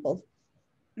other people.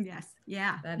 Yes,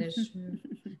 yeah. That is true.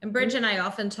 And Bridget and I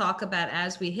often talk about,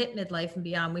 as we hit midlife and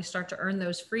beyond, we start to earn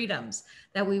those freedoms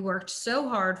that we worked so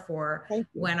hard for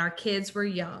when our kids were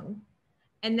young.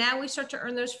 And now we start to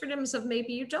earn those freedoms of,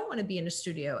 maybe you don't want to be in a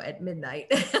studio at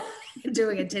midnight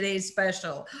doing a Today's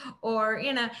Special, or,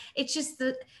 you know, it's just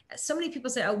so many people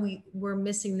say, oh, we're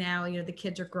missing now, you know, the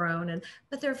kids are grown,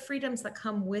 but there are freedoms that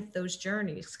come with those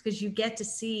journeys, because you get to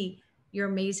see your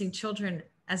amazing children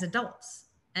as adults,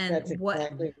 and that's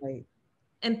exactly right.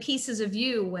 And pieces of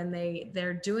you when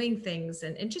they're doing things,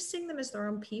 and just seeing them as their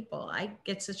own people. I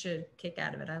get such a kick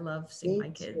out of it. I love seeing my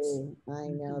kids. Too. I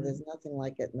know there's nothing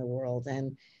like it in the world.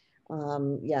 And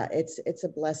yeah, it's a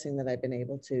blessing that I've been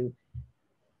able to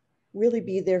really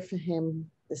be there for him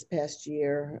this past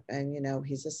year. And, you know,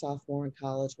 he's a sophomore in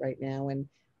college right now. And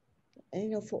you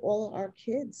know, for all our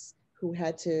kids who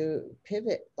had to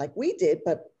pivot like we did,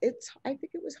 but I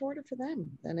think it was harder for them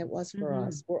than it was for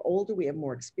us. We're older, we have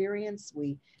more experience.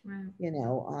 You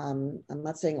know, I'm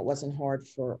not saying it wasn't hard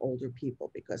for older people,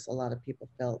 because a lot of people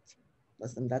felt,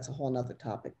 listen, that's a whole nother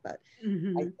topic, but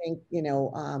I think, you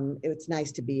know, it's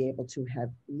nice to be able to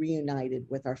have reunited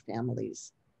with our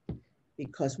families,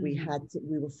 because we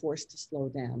were forced to slow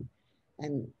down,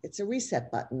 and it's a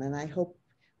reset button. And I hope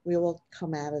we will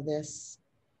come out of this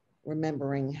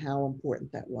remembering how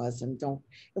important that was. And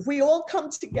if we all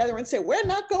come together and say, we're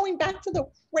not going back to the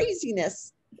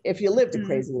craziness, if you lived a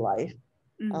crazy life,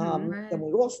 then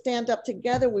we all stand up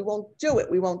together. We won't do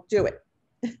it. We won't do it.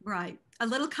 Right. A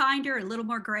little kinder, a little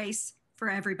more grace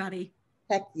for everybody.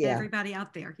 Heck yeah. Everybody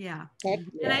out there. Yeah. Heck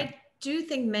yeah. And I do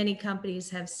think many companies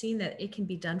have seen that it can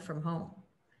be done from home.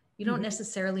 You don't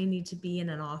necessarily need to be in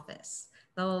an office.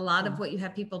 Though a lot of what you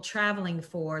have people traveling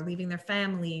for, leaving their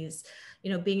families,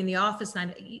 you know, being in the office, some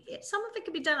of it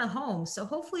can be done at home. So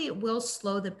hopefully it will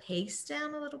slow the pace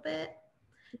down a little bit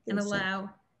and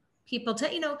allow people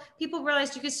to, you know, people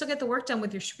realize you can still get the work done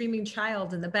with your screaming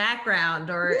child in the background,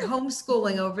 or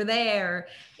homeschooling over there.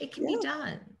 It can be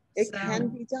done. It can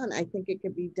be done. I think it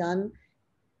could be done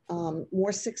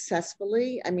more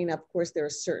successfully. I mean, of course, there are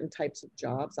certain types of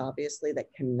jobs, obviously,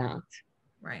 that cannot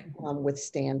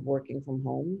withstand working from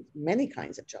home, many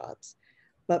kinds of jobs.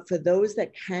 But for those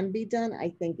that can be done,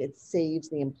 I think it saves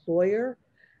the employer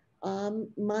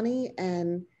money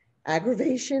and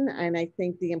aggravation. And I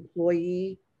think the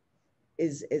employee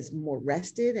is more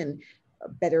rested and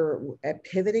better at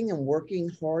pivoting and working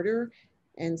harder.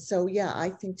 And so, yeah, I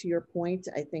think, to your point,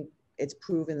 I think it's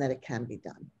proven that it can be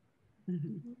done.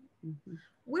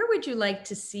 Where would you like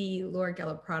to see Laura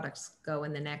Geller products go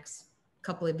in the next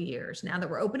couple of years, now that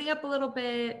we're opening up a little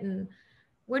bit? And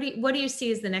what do you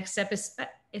see as the next step,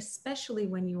 especially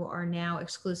when you are now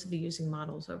exclusively using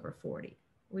models over 40?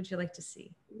 What would you like to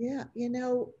see? Yeah, you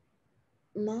know,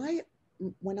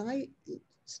 when I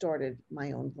started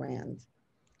my own brand,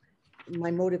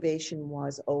 my motivation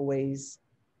was always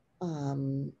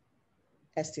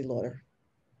Estee Lauder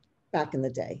back in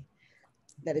the day,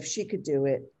 that if she could do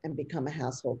it and become a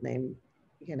household name,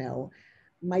 you know,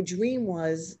 my dream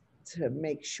was to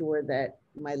make sure that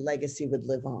my legacy would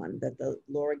live on, that the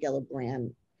Laura Geller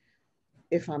brand,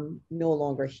 if I'm no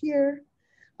longer here,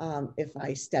 if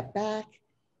I step back,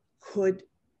 could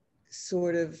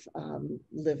sort of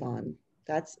live on.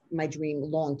 That's my dream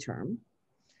long term.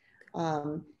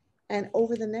 And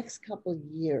over the next couple of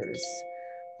years,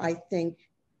 I think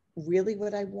really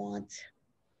what I want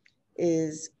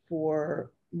is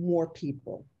for more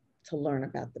people to learn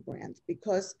about the brand,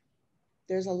 because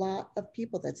there's a lot of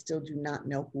people that still do not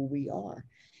know who we are.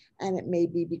 And it may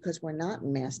be because we're not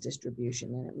in mass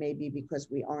distribution, and it may be because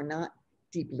we are not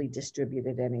deeply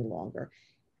distributed any longer.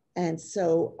 And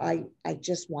so I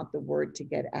just want the word to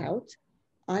get out.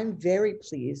 I'm very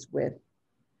pleased with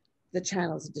the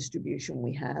channels of distribution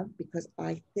we have, because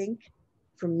I think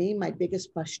for me, my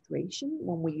biggest frustration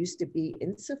when we used to be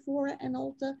in Sephora and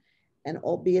Ulta, and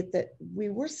albeit that we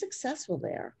were successful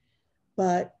there,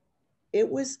 but it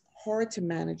was hard to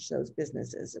manage those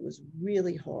businesses. It was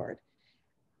really hard.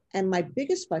 And my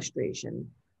biggest frustration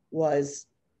was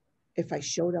if I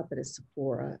showed up at a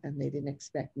Sephora and they didn't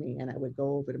expect me, and I would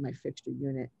go over to my fixture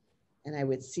unit and I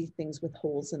would see things with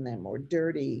holes in them or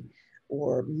dirty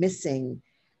or missing.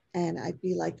 And I'd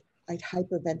be like, I'd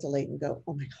hyperventilate and go,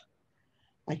 oh my God,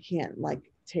 I can't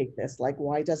like take this. Like,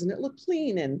 why doesn't it look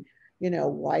clean? And, you know,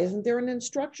 why isn't there an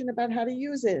instruction about how to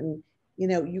use it? And, you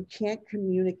know, you can't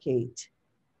communicate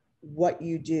what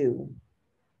you do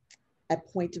at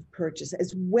point of purchase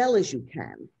as well as you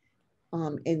can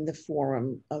in the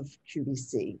forum of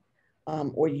QVC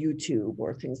or YouTube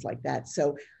or things like that.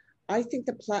 So I think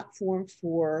the platform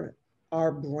for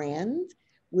our brand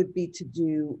would be to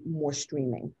do more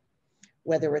streaming,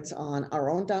 whether it's on our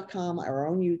own.com, our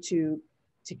own YouTube,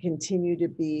 to continue to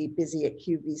be busy at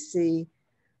QVC.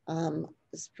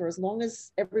 For as long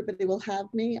as everybody will have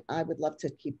me, I would love to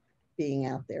keep being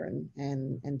out there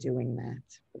and doing that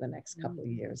for the next couple of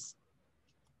years.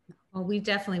 Well, we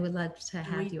definitely would love to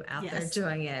have you out there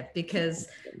doing it, because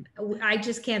I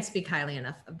just can't speak highly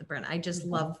enough of the brand. I just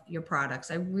love your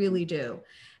products. I really do.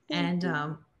 And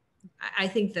I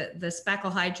think that the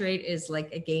Spackle Hydrate is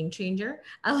like a game changer.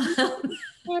 I'm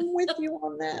with you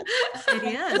on that. It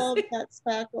is. I love that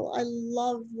Spackle. I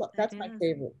love that's my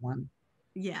favorite one.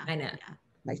 Yeah, I know. Yeah.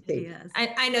 My favorite.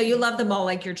 I know you love them all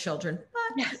like your children.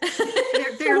 But yes.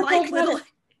 they're like little.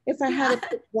 If I had to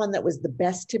pick one that was the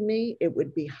best to me, it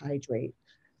would be Hydrate.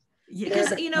 Yeah,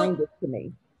 because you know, to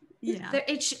me. Yeah,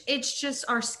 it's just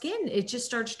our skin. It just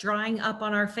starts drying up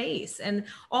on our face, and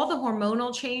all the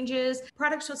hormonal changes.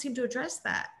 Products don't seem to address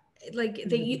that. Like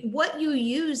what you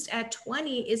used at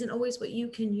 20 isn't always what you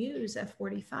can use at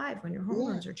 45 when your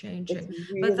hormones are changing.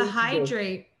 Really but the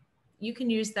Hydrate, you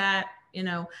can use that. You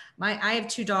know, I have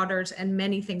 2 daughters, and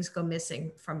many things go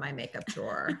missing from my makeup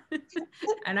drawer,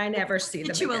 and I never see them.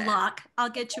 Get you again. A lock. I'll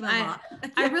get you a lock.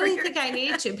 I really think I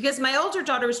need to, because my older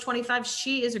daughter is 25.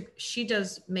 She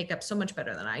does makeup so much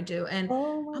better than I do, and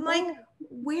I'm like,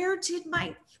 where did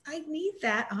I need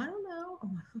that? I don't know.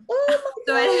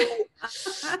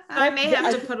 So I may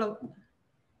have to put a.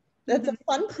 That's a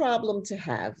fun problem to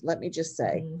have. Let me just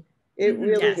say, it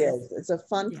really is. It's a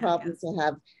fun problem to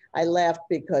have. I laughed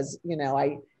because, you know,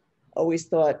 I always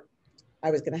thought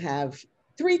I was going to have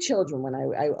 3 children when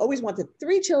I always wanted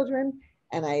 3 children,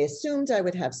 and I assumed I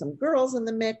would have some girls in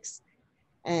the mix.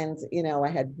 And, you know, I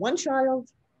had 1 child,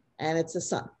 and it's a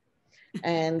son,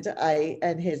 and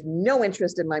he has no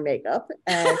interest in my makeup.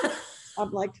 And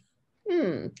I'm like,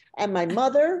 And my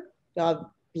mother, God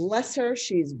bless her,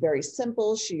 she's very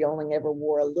simple. She only ever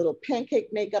wore a little pancake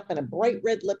makeup and a bright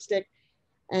red lipstick.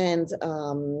 And,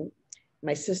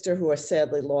 my sister, who I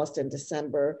sadly lost in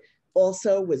December,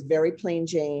 also was very plain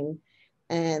Jane.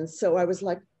 And so I was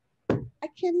like, I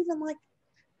can't even like,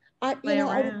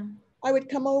 I would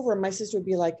come over and my sister would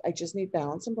be like, I just need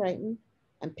Balance and Brighten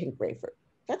and Pink Grapefruit.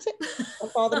 That's it.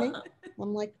 Don't bother me.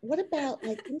 I'm like, what about,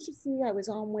 like, didn't you see I was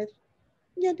on with,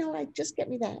 just get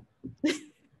me that.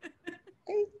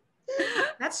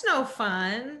 That's no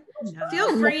fun. No.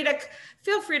 Feel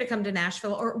free to come to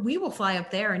Nashville, or we will fly up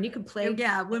there and you can play.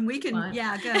 Yeah, when we can, go.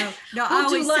 No, we'll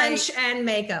do lunch and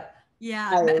makeup.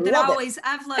 Yeah,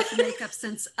 I've loved makeup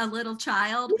since a little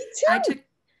child. Me too.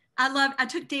 I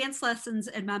took dance lessons,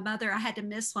 and my mother, I had to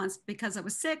miss once because I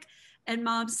was sick, and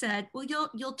Mom said, well,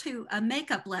 you'll do a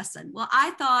makeup lesson. Well,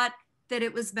 I thought that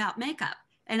it was about makeup,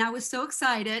 and I was so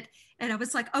excited, and I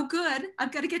was like, oh good, I'm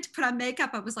gonna get to put on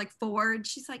makeup. I was like 4, and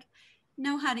she's like,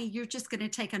 no, honey, you're just going to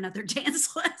take another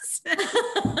dance lesson. And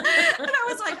I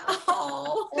was like,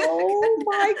 oh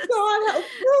my God, how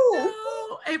cool.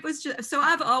 No, it was just, so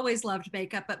I've always loved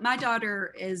makeup, but my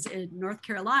daughter is in North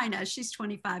Carolina. She's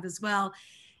 25 as well.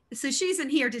 So she's in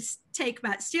here to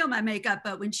steal my makeup,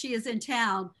 but when she is in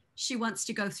town, she wants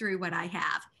to go through what I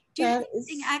have. Do you have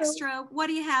anything extra? What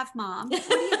do you have, Mom? What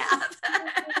do you have?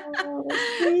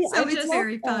 So it's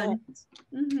very fun.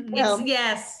 Mm-hmm.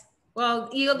 Yes. Well,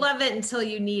 you'll love it until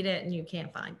you need it and you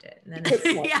can't find it. And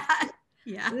then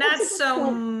yeah. Not so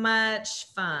much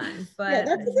fun, but yeah,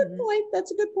 that's a good point.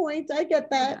 That's a good point. I get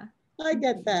that. Yeah. I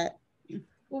get that.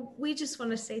 Well, we just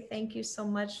want to say thank you so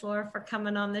much, Laura, for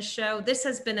coming on the show. This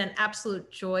has been an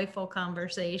absolute joyful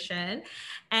conversation.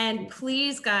 And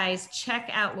please, guys, check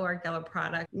out Laura Geller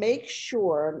product. Make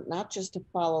sure not just to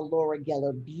follow Laura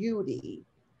Geller Beauty,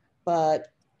 but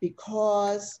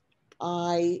because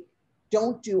I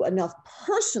don't do enough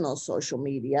personal social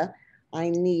media, I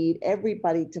need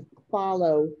everybody to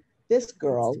follow this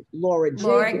girl, Laura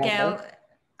Geller.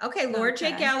 Okay, Laura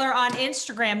J. Geller on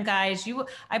Instagram, guys.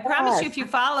 I promise you, if you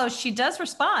follow, she does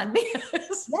respond.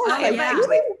 Because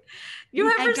you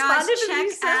have responded to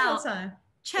me several times.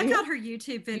 Check out her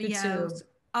YouTube videos.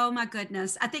 Oh my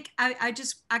goodness. I think I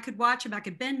could watch them. I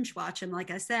could binge watch them, like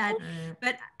I said.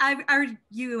 But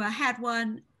you had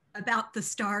one about the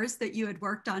stars that you had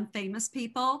worked on, famous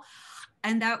people.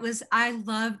 And I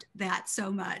loved that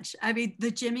so much. I mean, the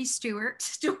Jimmy Stewart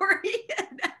story.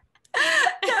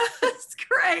 That was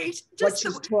great. What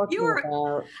she's talking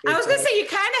about. I was going to say, you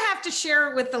kind of have to share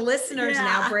it with the listeners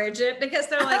now, Bridget, because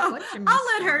they're like, I'll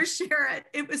let her share it.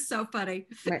 It was so funny.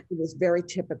 It was very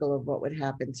typical of what would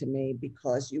happen to me,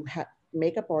 because you have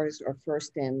makeup artists are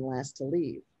first in, last to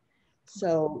leave.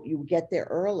 So you get there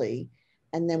early,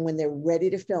 and then when they're ready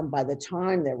to film, by the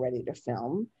time they're ready to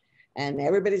film, and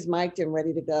everybody's mic'd and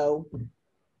ready to go,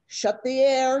 shut the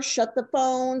air, shut the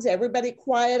phones, everybody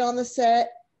quiet on the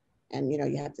set. And,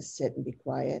 you have to sit and be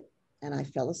quiet. And I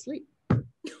fell asleep.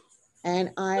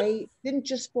 And I didn't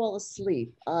just fall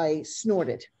asleep, I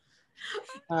snorted.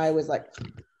 I was like,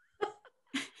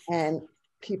 and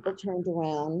people turned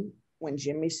around when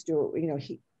Jimmy Stewart,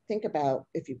 think about,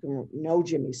 if you can know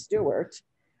Jimmy Stewart,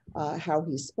 how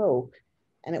he spoke.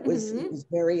 And it was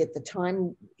very, at the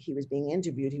time he was being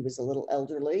interviewed, he was a little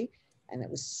elderly, and it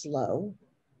was slow,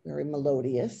 very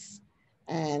melodious.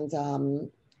 And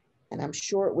I'm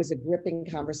sure it was a gripping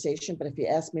conversation, but if you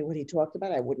asked me what he talked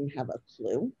about, I wouldn't have a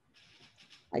clue.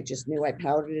 I just knew I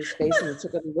powdered his face and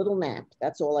took a little nap.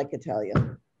 That's all I could tell you.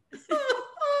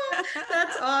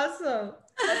 That's awesome.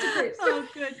 That's a great story. Oh,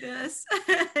 goodness.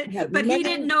 But he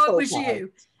didn't know it was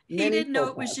you. He didn't know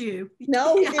it was you.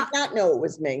 No, he did not know it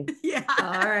was me. Yeah.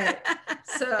 All right.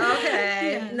 So,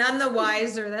 okay. None the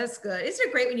wiser. That's good. Isn't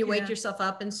it great when you wake yourself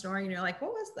up and snoring and you're like,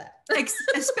 what was that? Like,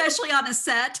 especially on a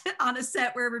set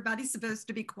where everybody's supposed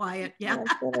to be quiet. Yeah.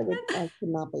 I could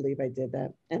not believe I did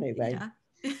that. Anyway.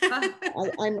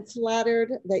 I'm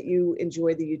flattered that you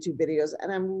enjoy the YouTube videos,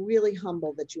 and I'm really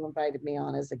humbled that you invited me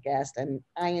on as a guest, and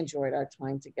I enjoyed our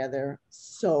time together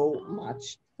so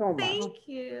much. Thank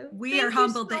you. We are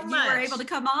humbled that you were able to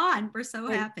come on. We're so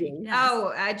happy. Yes.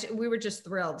 Oh, we were just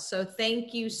thrilled. So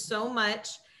thank you so much.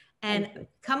 And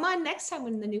come on next time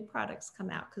when the new products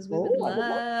come out, because we would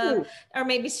love, or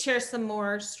maybe share some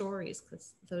more stories,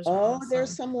 because those are awesome.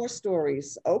 There's some more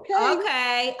stories. Okay.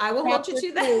 Okay. I will hold you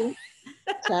to that.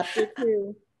 Chapter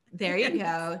 2. There you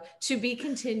go. To be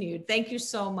continued. Thank you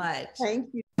so much. Thank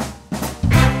you.